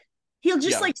Eric. He'll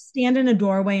just like stand in a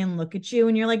doorway and look at you,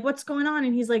 and you're like, what's going on?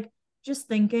 And he's like, just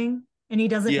thinking. And he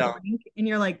doesn't blink. And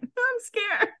you're like, I'm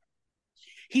scared.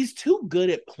 He's too good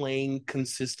at playing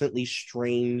consistently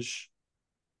strange,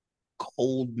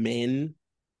 cold men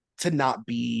to not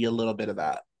be a little bit of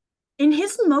that. In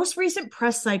his most recent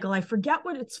press cycle, I forget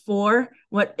what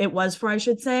it was for, I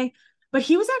should say, but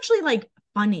he was actually like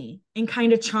funny and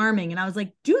kind of charming. And I was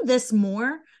like, do this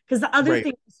more, because the other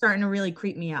thing is starting to really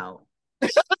creep me out.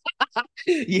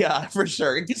 Yeah, for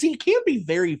sure. Because he can be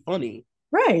very funny.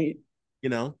 Right. You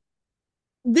know?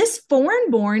 This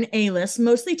foreign-born A-list,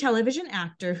 mostly television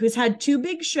actor who's had two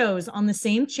big shows on the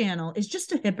same channel is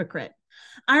just a hypocrite.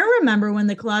 I remember when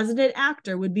the closeted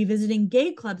actor would be visiting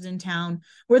gay clubs in town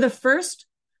where the first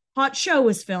hot show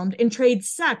was filmed and trade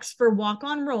sex for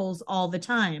walk-on roles all the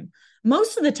time.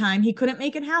 Most of the time, he couldn't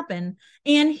make it happen,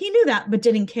 and he knew that but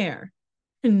didn't care.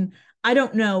 And I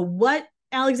don't know what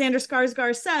Alexander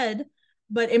Skarsgård said,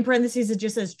 but in parentheses, it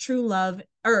just says True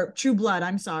Blood,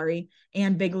 I'm sorry,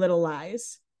 and Big Little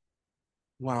Lies.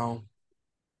 Wow.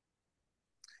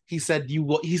 He said you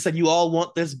all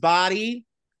want this body?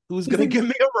 Who's He's gonna like, give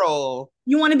me a role?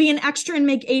 you want to be an extra and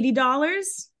make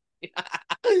 $80?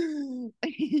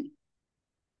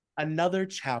 Another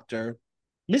chapter.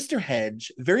 Mr.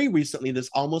 Hedge, very recently, this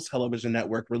Almost Television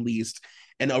Network released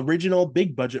an original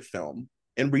big budget film.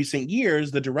 In recent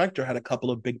years, the director had a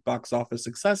couple of big box office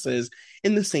successes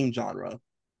in the same genre.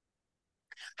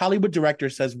 Hollywood director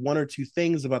says one or two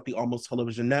things about the Almost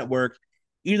Television Network.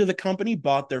 Either the company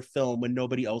bought their film when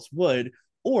nobody else would,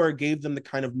 or gave them the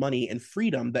kind of money and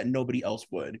freedom that nobody else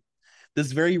would.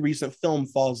 This very recent film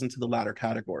falls into the latter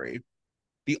category.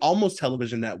 The Almost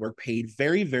Television Network paid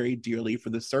very, very dearly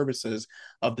for the services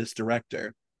of this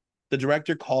director. The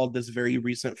director called this very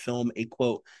recent film a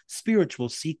quote, spiritual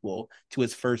sequel to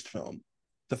his first film.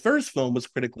 The first film was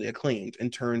critically acclaimed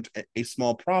and turned a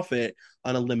small profit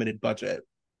on a limited budget.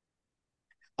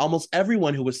 Almost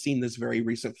everyone who has seen this very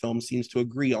recent film seems to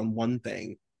agree on one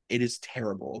thing: it is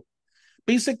terrible.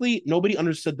 Basically, nobody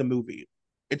understood the movie.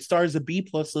 It stars a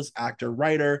B-plus list actor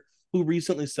writer who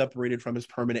recently separated from his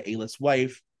permanent A-list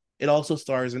wife. It also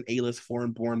stars an A-list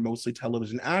foreign-born, mostly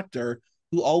television actor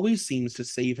who always seems to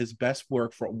save his best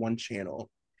work for one channel.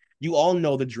 You all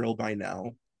know the drill by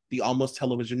now. The Almost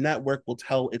Television Network will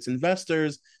tell its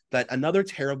investors that another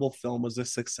terrible film was a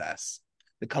success.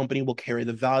 The company will carry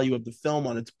the value of the film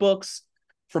on its books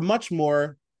for much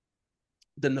more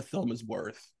than the film is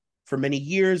worth. For many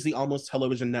years, the Almost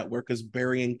Television Network is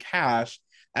burying cash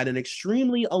at an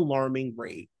extremely alarming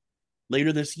rate.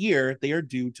 Later this year, they are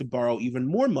due to borrow even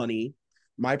more money.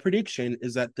 My prediction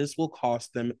is that this will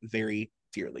cost them very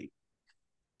dearly.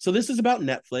 So this is about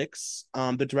Netflix.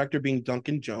 The director being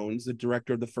Duncan Jones, the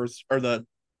director of the first, or the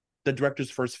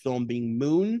director's first film being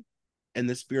Moon, and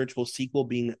the spiritual sequel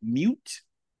being Mute,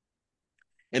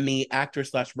 and the actor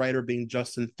slash writer being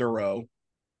Justin Theroux,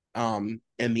 and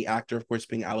the actor, of course,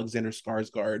 being Alexander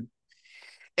Skarsgård.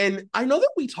 And I know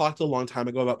that we talked a long time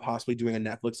ago about possibly doing a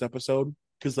Netflix episode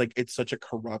because like it's such a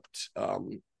corrupt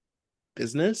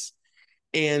business.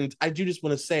 And I do just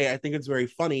want to say, I think it's very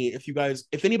funny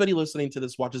if anybody listening to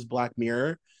this watches Black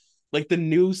Mirror, like the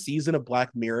new season of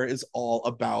Black Mirror is all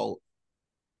about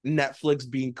Netflix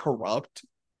being corrupt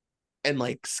and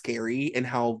like scary, and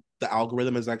how the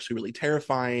algorithm is actually really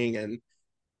terrifying. And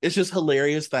it's just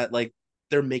hilarious that like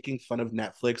they're making fun of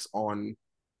Netflix on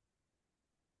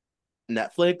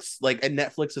Netflix, like, and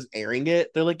Netflix is airing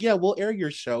it. They're like, yeah, we'll air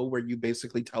your show where you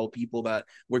basically tell people that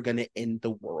we're gonna end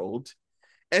the world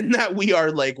and that we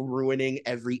are like ruining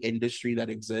every industry that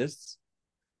exists.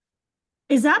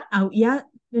 Is that out yet?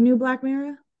 The new Black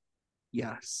Mirror?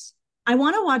 Yes. I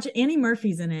want to watch Annie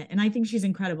Murphy's in it, and I think she's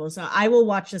incredible. So I will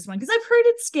watch this one because I've heard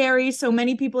it's scary. So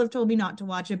many people have told me not to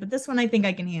watch it, but this one I think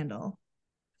I can handle.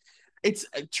 It's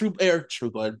True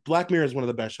Blood. Black Mirror is one of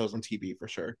the best shows on TV for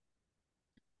sure.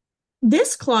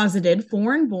 This closeted,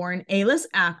 foreign born A list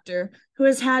actor who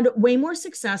has had way more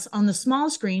success on the small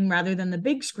screen rather than the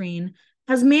big screen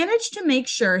has managed to make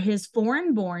sure his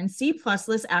foreign born C plus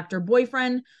list actor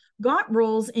boyfriend got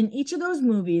roles in each of those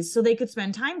movies so they could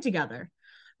spend time together.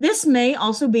 This may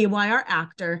also be why our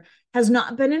actor has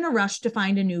not been in a rush to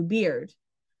find a new beard.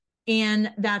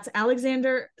 And that's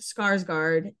Alexander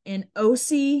Skarsgård in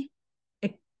O.C.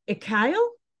 Ikyle,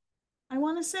 I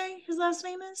want to say his last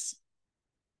name is.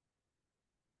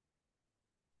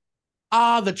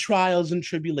 The trials and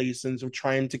tribulations of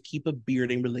trying to keep a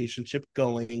bearding relationship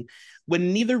going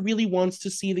when neither really wants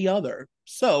to see the other.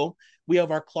 So we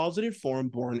have our closeted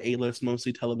foreign-born A-list,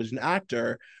 mostly television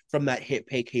actor from that hit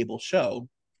pay cable show.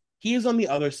 He is on the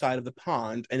other side of the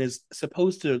pond and is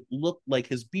supposed to look like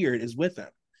his beard is with him.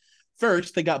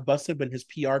 First, they got busted when his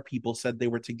PR people said they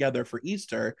were together for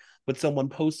Easter, but someone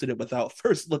posted it without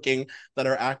first looking that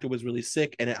our actor was really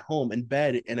sick and at home in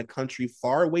bed in a country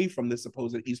far away from the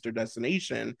supposed Easter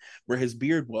destination where his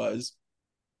beard was.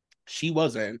 She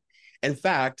wasn't. In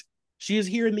fact, she is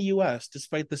here in the US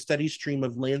despite the steady stream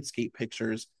of landscape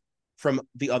pictures from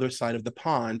the other side of the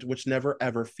pond, which never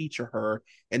ever feature her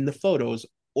in the photos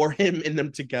or him in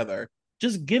them together.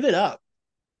 Just give it up.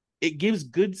 It gives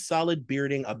good solid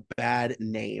bearding a bad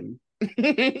name.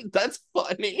 That's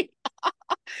funny.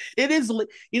 It is,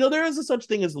 there is a such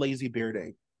thing as lazy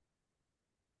bearding.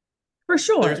 For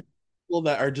sure. There's people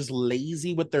that are just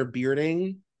lazy with their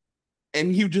bearding,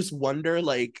 and you just wonder,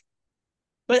 like,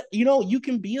 but you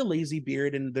can be a lazy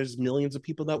beard, and there's millions of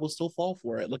people that will still fall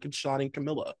for it. Look at Sean and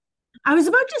Camilla. I was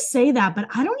about to say that, but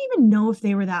I don't even know if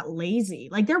they were that lazy.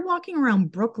 Like they're walking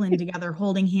around Brooklyn together,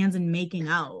 holding hands and making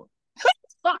out.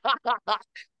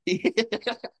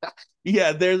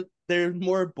 Yeah, they're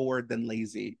more bored than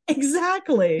lazy.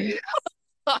 Exactly.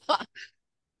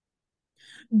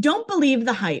 Don't believe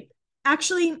the hype.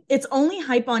 Actually, it's only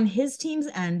hype on his team's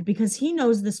end because he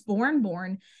knows this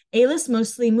foreign-born, A-list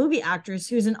mostly movie actress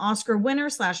who's an Oscar winner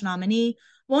slash nominee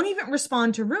won't even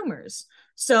respond to rumors.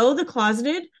 So the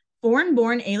closeted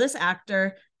foreign-born A-list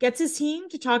actor gets his team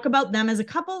to talk about them as a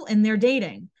couple and their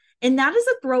dating. And that is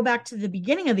a throwback to the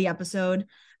beginning of the episode.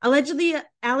 Allegedly,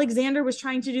 Alexander was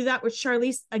trying to do that with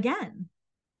Charlize again.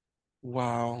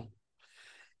 Wow.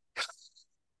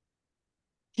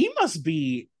 He must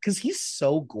be, because he's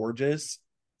so gorgeous,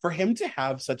 for him to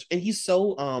have such, and he's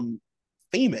so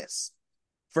famous,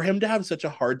 for him to have such a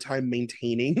hard time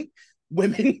maintaining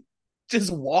women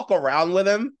just walk around with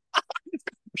him.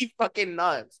 Be fucking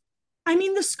nuts. I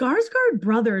mean, the Skarsgård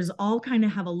brothers all kind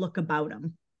of have a look about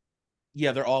them.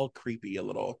 Yeah, they're all creepy a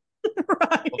little.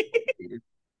 Right.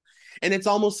 And it's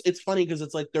funny because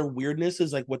it's like their weirdness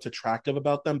is like what's attractive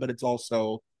about them, but it's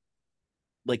also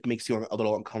like makes you a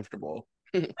little uncomfortable.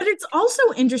 But it's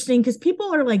also interesting because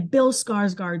people are like, Bill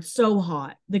Skarsgård so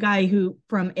hot, the guy who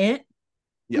from It.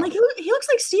 Yeah. I'm like, he looks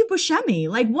like Steve Buscemi.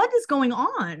 Like, what is going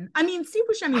on? I mean, Steve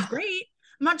Buscemi's great.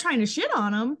 I'm not trying to shit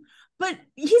on him, but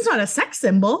he's not a sex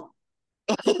symbol.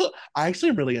 I actually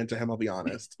am really into him, I'll be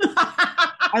honest.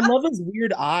 I love his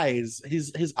weird eyes.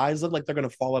 His eyes look like they're gonna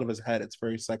fall out of his head. It's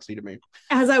very sexy to me.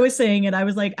 As I was saying it, I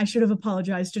was like, I should have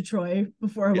apologized to Troy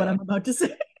before what I'm about to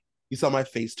say. You saw my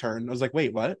face turn. I was like,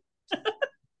 wait, what?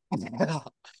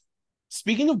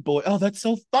 Speaking of boy, oh, that's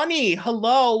so funny.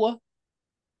 Hello.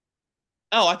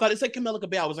 Oh, I thought it said Camila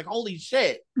Cabello. I was like, holy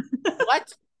shit.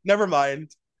 What? Never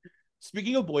mind.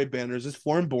 Speaking of boy banners, this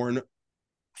foreign-born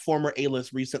former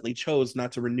A-list recently chose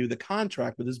not to renew the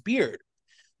contract with his beard.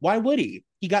 Why would he?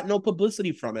 He got no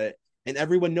publicity from it, and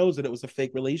everyone knows that it was a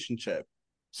fake relationship.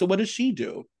 So what does she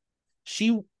do?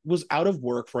 She was out of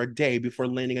work for a day before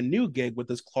landing a new gig with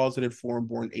this closeted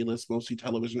foreign-born A-list, mostly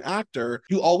television actor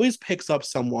who always picks up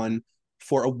someone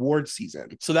for award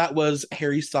season. So that was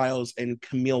Harry Styles and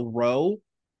Camille Rowe,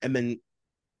 and then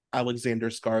Alexander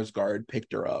Skarsgård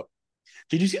picked her up.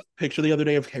 Did you see a picture the other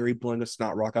day of Harry blowing a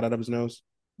snot rocket out of his nose?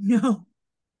 No.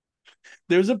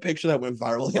 There's a picture that went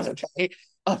viral the other day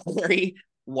of Harry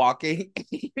walking.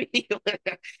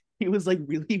 He was like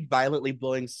really violently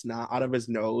blowing snot out of his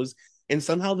nose, and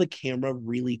somehow the camera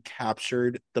really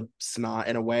captured the snot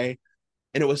in a way,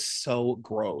 and it was so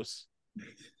gross.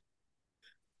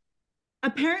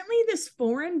 Apparently, this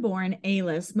foreign-born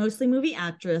A-list, mostly movie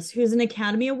actress, who's an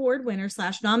Academy Award winner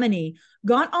slash nominee,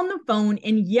 got on the phone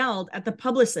and yelled at the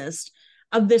publicist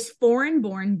of this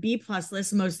foreign-born B-plus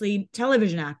list, mostly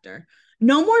television actor.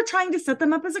 No more trying to set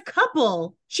them up as a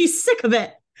couple. She's sick of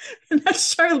it. And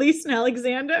that's Charlize and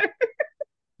Alexander.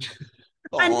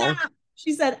 Enough.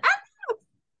 She said,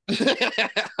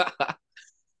 enough.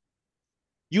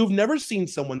 You've never seen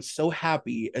someone so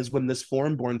happy as when this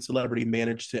foreign-born celebrity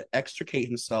managed to extricate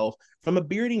himself from a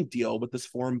bearding deal with this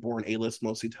foreign-born A-list,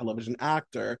 mostly television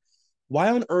actor. Why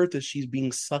on earth is she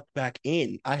being sucked back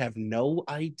in? I have no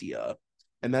idea.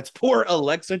 And that's poor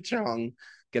Alexa Chung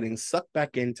getting sucked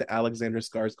back into Alexander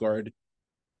Skarsgård.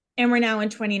 And we're now in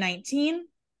 2019.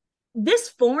 This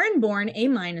foreign-born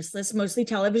A-minus list, mostly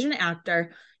television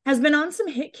actor, has been on some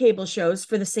hit cable shows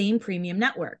for the same premium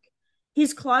network.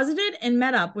 He's closeted and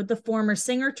met up with the former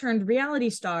singer turned reality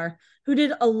star who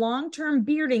did a long-term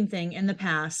bearding thing in the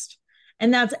past.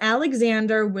 And that's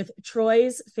Alexander with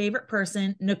Troy's favorite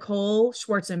person, Nicole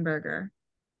Schwarzenberger.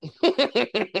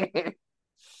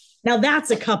 Now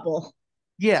that's a couple.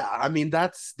 Yeah, I mean,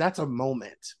 that's a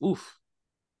moment. Oof.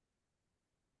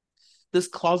 This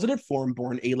closeted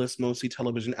foreign-born A-list, mostly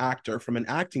television actor from an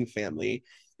acting family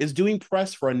is doing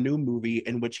press for a new movie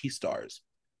in which he stars.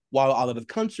 While out of the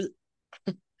country,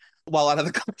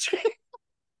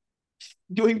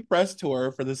 doing press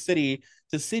tour for the city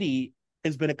to city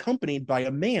has been accompanied by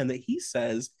a man that he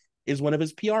says is one of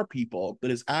his PR people,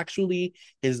 but is actually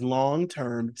his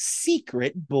long-term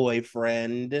secret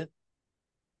boyfriend.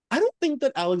 I don't think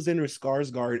that Alexander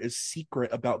Skarsgård is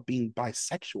secret about being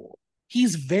bisexual.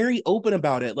 He's very open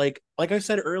about it. Like I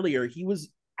said earlier, he was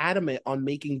adamant on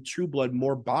making True Blood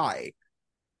more bi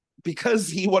because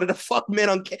he wanted to fuck men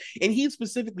on and he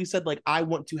specifically said, like, I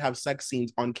want to have sex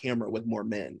scenes on camera with more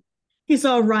men. He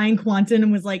saw Ryan Quanten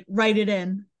and was like, write it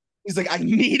in. He's like, I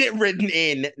need it written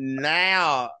in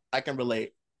now. I can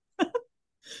relate.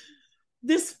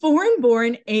 This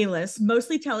foreign-born A-list,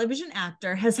 mostly television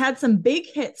actor, has had some big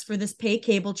hits for this pay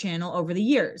cable channel over the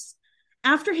years.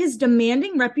 After his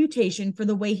demanding reputation for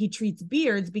the way he treats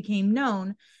beards became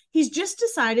known, he's just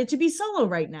decided to be solo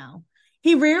right now.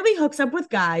 He rarely hooks up with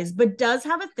guys, but does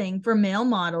have a thing for male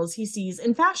models he sees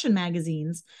in fashion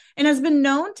magazines and has been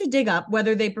known to dig up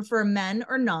whether they prefer men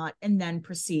or not and then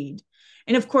proceed.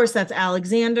 And of course, that's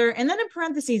Alexander. And then in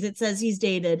parentheses, it says he's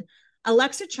dated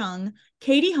Alexa Chung,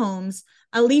 Katie Holmes,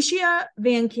 Alicia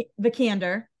Van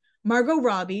Vikander, Margot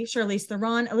Robbie, Charlize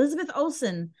Theron, Elizabeth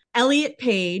Olsen, Elliot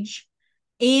Page,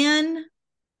 Anne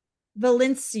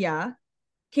Valencia,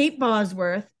 Kate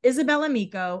Bosworth, Isabella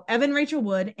Miko, Evan Rachel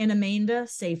Wood, and Amanda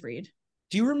Seyfried.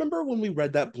 Do you remember when we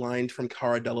read that blind from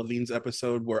Cara Delevingne's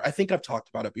episode where I think I've talked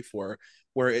about it before,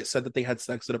 where it said that they had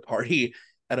sex at a party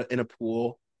in a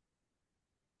pool?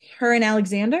 Her and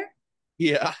Alexander?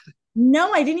 Yeah.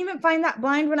 No, I didn't even find that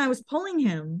blind when I was pulling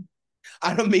him.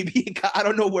 I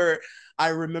don't know where I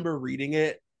remember reading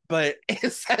it, but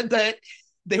it said that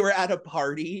they were at a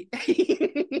party,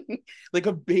 like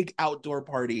a big outdoor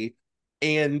party,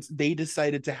 and they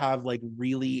decided to have like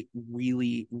really,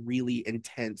 really, really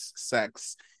intense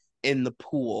sex in the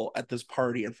pool at this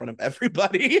party in front of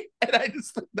everybody. And I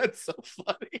just think that's so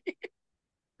funny.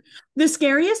 The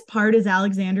scariest part is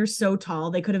Alexander's so tall,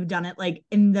 they could have done it like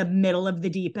in the middle of the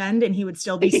deep end and he would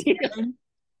still be standing.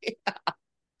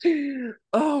 Yeah.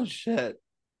 Oh, shit.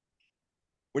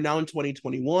 We're now in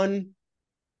 2021.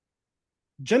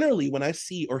 Generally, when I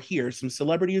see or hear some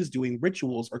celebrities doing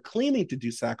rituals or claiming to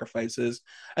do sacrifices,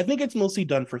 I think it's mostly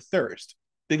done for thirst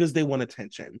because they want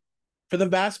attention. For the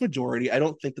vast majority, I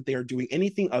don't think that they are doing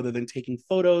anything other than taking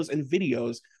photos and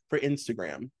videos for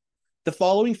Instagram. The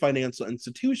following financial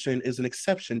institution is an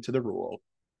exception to the rule.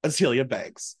 Azealia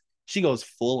Banks. She goes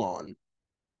full on.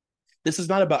 This is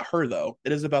not about her, though.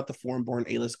 It is about the foreign-born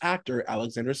A-list actor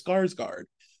Alexander Skarsgård,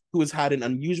 who has an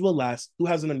unusual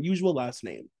last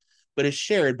name, but is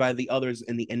shared by the others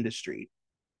in the industry.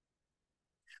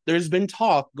 There's been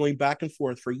talk going back and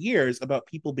forth for years about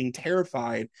people being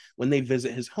terrified when they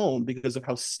visit his home because of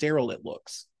how sterile it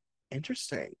looks.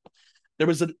 Interesting. There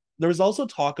was also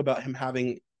talk about him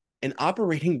having an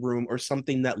operating room or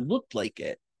something that looked like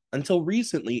it. Until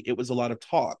recently, it was a lot of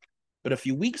talk. But a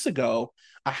few weeks ago,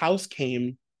 a house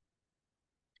came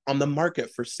on the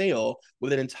market for sale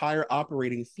with an entire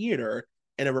operating theater,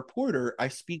 and a reporter I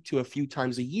speak to a few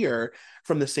times a year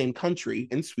from the same country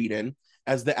in Sweden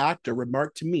as the actor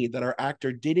remarked to me that our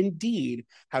actor did indeed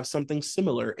have something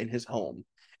similar in his home.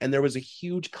 And there was a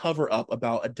huge cover up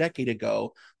about a decade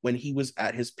ago when he was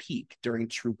at his peak during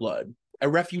True Blood. A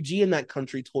refugee in that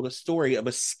country told a story of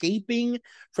escaping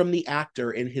from the actor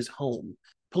in his home.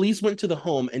 Police went to the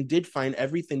home and did find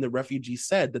everything the refugee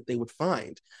said that they would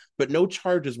find, but no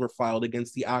charges were filed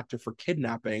against the actor for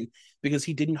kidnapping because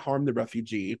he didn't harm the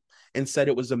refugee and said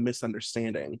it was a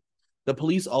misunderstanding. The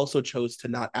police also chose to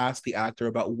not ask the actor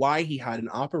about why he had an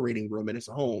operating room in his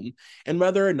home and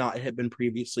whether or not it had been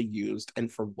previously used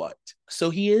and for what.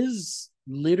 So he is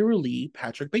literally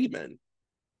Patrick Bateman.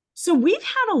 So we've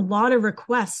had a lot of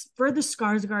requests for the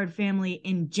Skarsgård family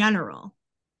in general.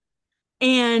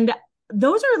 And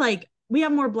those are like, we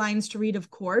have more blinds to read, of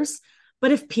course.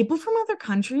 But if people from other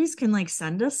countries can like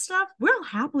send us stuff, we'll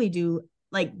happily do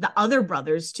like the other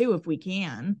brothers too, if we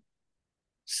can.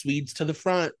 Swedes to the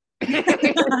front.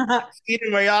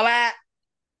 Sweden, where y'all at?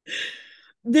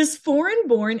 This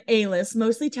foreign-born A-list,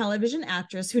 mostly television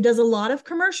actress who does a lot of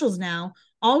commercials now,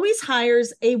 always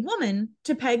hires a woman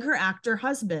to peg her actor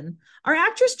husband. Our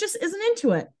actress just isn't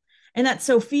into it. And that's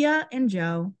Sophia and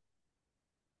Joe.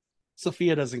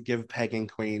 Sophia doesn't give pegging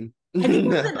queen. I think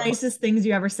one of the nicest things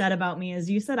you ever said about me is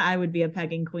you said I would be a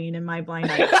pegging queen in my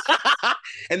blind items.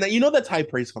 And that that's high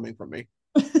praise coming from me.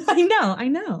 I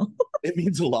know. It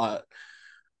means a lot.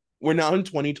 We're now in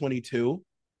 2022.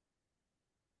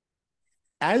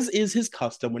 As is his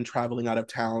custom when traveling out of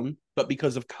town, but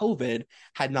because of COVID,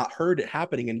 had not heard it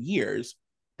happening in years,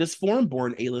 this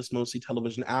foreign-born A-list mostly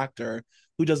television actor,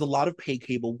 who does a lot of pay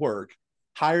cable work,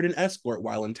 hired an escort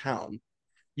while in town.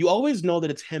 You always know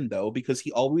that it's him, though, because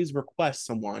he always requests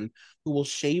someone who will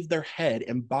shave their head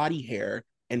and body hair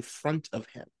in front of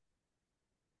him.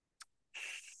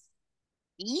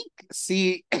 Eek.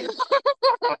 See,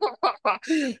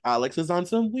 Alex is on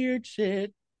some weird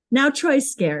shit. Now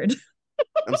Troy's scared.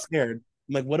 I'm scared.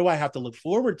 I'm like, what do I have to look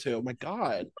forward to? Oh my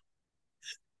God.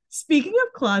 Speaking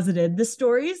of closeted, the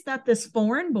stories that this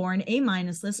foreign-born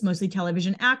A-minus list, mostly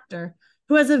television actor,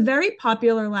 who has a very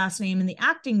popular last name in the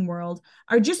acting world,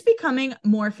 are just becoming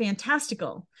more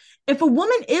fantastical. If a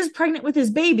woman is pregnant with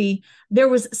his baby, there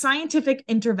was scientific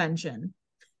intervention.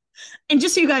 And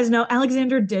just so you guys know,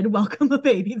 Alexander did welcome a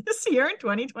baby this year in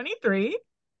 2023.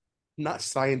 Not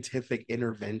scientific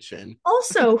intervention.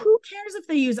 Also, who cares if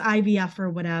they use IVF or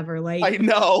whatever? Like, I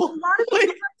know. a lot of people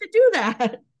have to do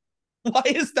that. Why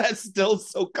is that still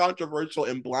so controversial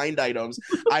in blind items?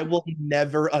 I will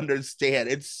never understand.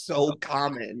 It's so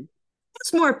common.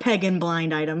 It's more pagan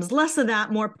blind items. Less of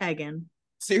that, more pagan.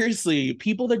 Seriously,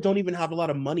 people that don't even have a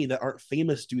lot of money that aren't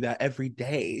famous do that every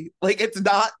day. Like it's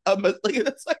not like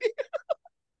it's like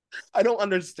I don't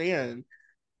understand.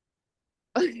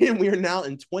 And we are now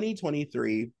in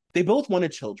 2023. They both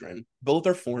wanted children. Both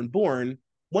are foreign born.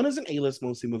 One is an A-list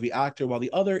mostly movie actor, while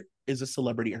the other is a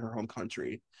celebrity in her home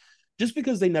country. Just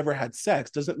because they never had sex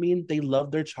doesn't mean they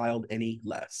love their child any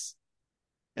less.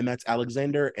 And that's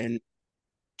Alexander and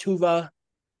Tuva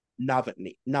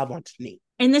Novotny.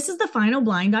 And this is the final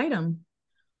blind item.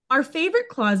 Our favorite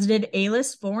closeted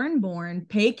A-list foreign-born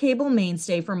pay cable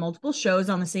mainstay for multiple shows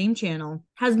on the same channel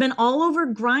has been all over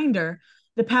Grindr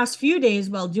the past few days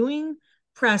while doing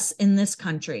press in this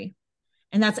country.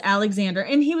 And that's Alexander.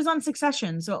 And he was on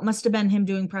Succession, so it must have been him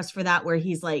doing press for that where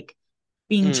he's like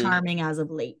being charming as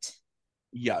of late.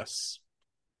 Yes.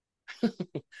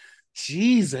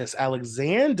 Jesus,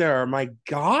 Alexander, my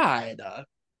God.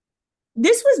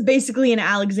 This was basically an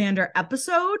Alexander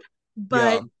episode,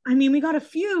 but I mean, we got a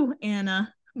few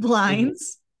Anna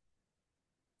blinds.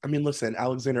 I mean, listen,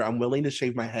 Alexander, I'm willing to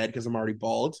shave my head because I'm already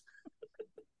bald,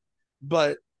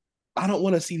 but I don't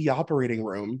want to see the operating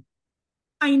room.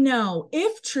 I know.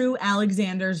 If true,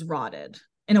 Alexander's rotted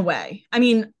in a way. I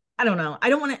mean, I don't know. I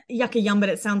don't want to yuck a yum, but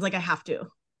it sounds like I have to.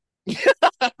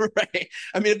 Right.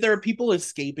 I mean, if there are people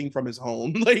escaping from his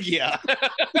home, like, yeah,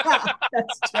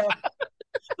 that's true.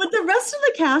 But the rest of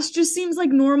the cast just seems like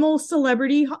normal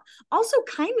celebrity. Also,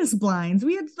 kindness blinds.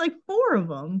 We had like 4 of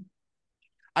them.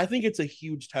 I think it's a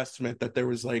huge testament that there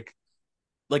was like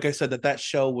I said, that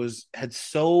show had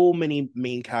so many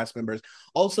main cast members.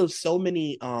 Also, so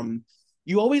many.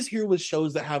 You always hear with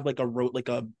shows that have like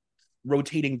a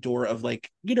rotating door of like,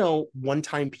 you know,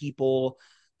 one-time people.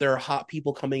 There are hot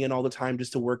people coming in all the time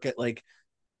just to work at like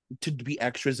to be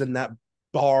extras in that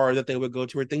bar that they would go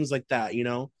to or things like that, you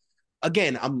know.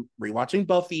 Again, I'm rewatching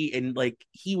Buffy and like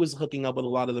he was hooking up with a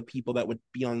lot of the people that would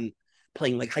be on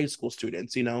playing like high school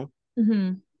students, you know.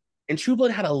 Mm-hmm. And True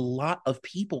Blood had a lot of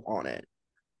people on it.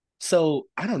 So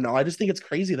I don't know. I just think it's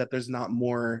crazy that there's not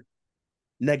more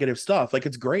negative stuff. Like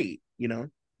it's great, you know.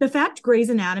 The fact Grey's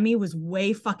Anatomy was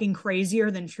way fucking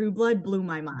crazier than True Blood blew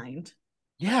my mind.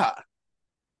 Yeah.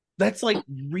 That's like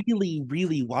really,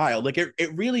 really wild. Like it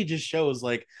really just shows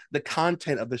like the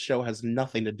content of the show has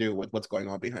nothing to do with what's going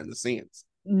on behind the scenes.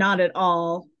 Not at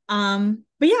all. But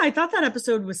yeah, I thought that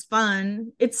episode was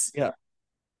fun.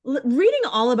 Reading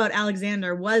all about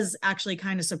Alexander was actually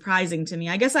kind of surprising to me.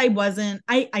 I guess I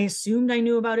assumed I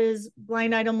knew about his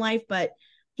blind item life, but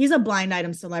he's a blind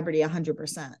item celebrity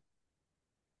 100%.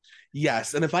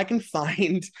 Yes, and if I can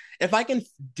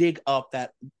dig up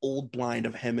that old blind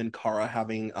of him and Kara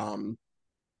having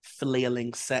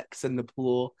flailing sex in the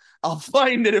pool, I'll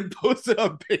find it and post it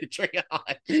on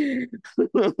Patreon.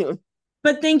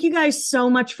 But thank you guys so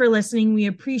much for listening. We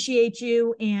appreciate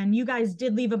you, and you guys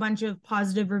did leave a bunch of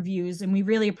positive reviews, and we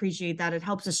really appreciate that. It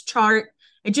helps us chart.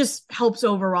 It just helps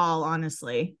overall,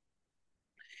 honestly.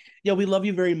 Yeah, we love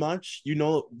you very much. You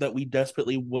know that we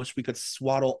desperately wish we could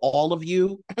swaddle all of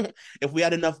you. If we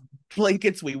had enough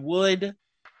blankets, we would.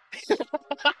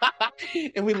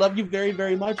 And we love you very,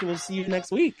 very much. And we'll see you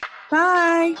next week.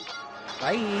 Bye.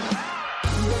 Bye.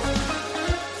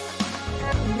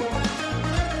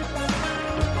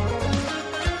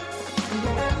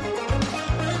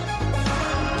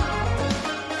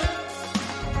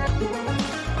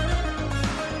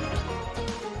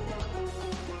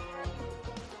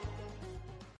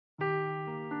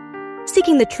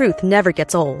 Seeking the truth never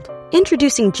gets old.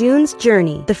 Introducing June's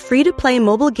Journey, the free-to-play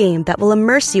mobile game that will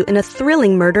immerse you in a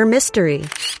thrilling murder mystery.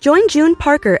 Join June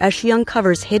Parker as she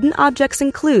uncovers hidden objects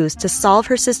and clues to solve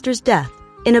her sister's death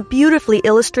in a beautifully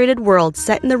illustrated world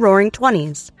set in the Roaring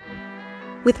 '20s.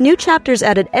 With new chapters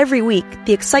added every week,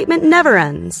 the excitement never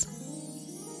ends.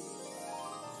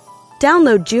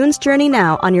 Download June's Journey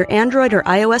now on your Android or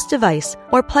iOS device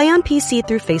or play on PC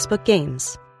through Facebook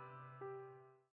Games.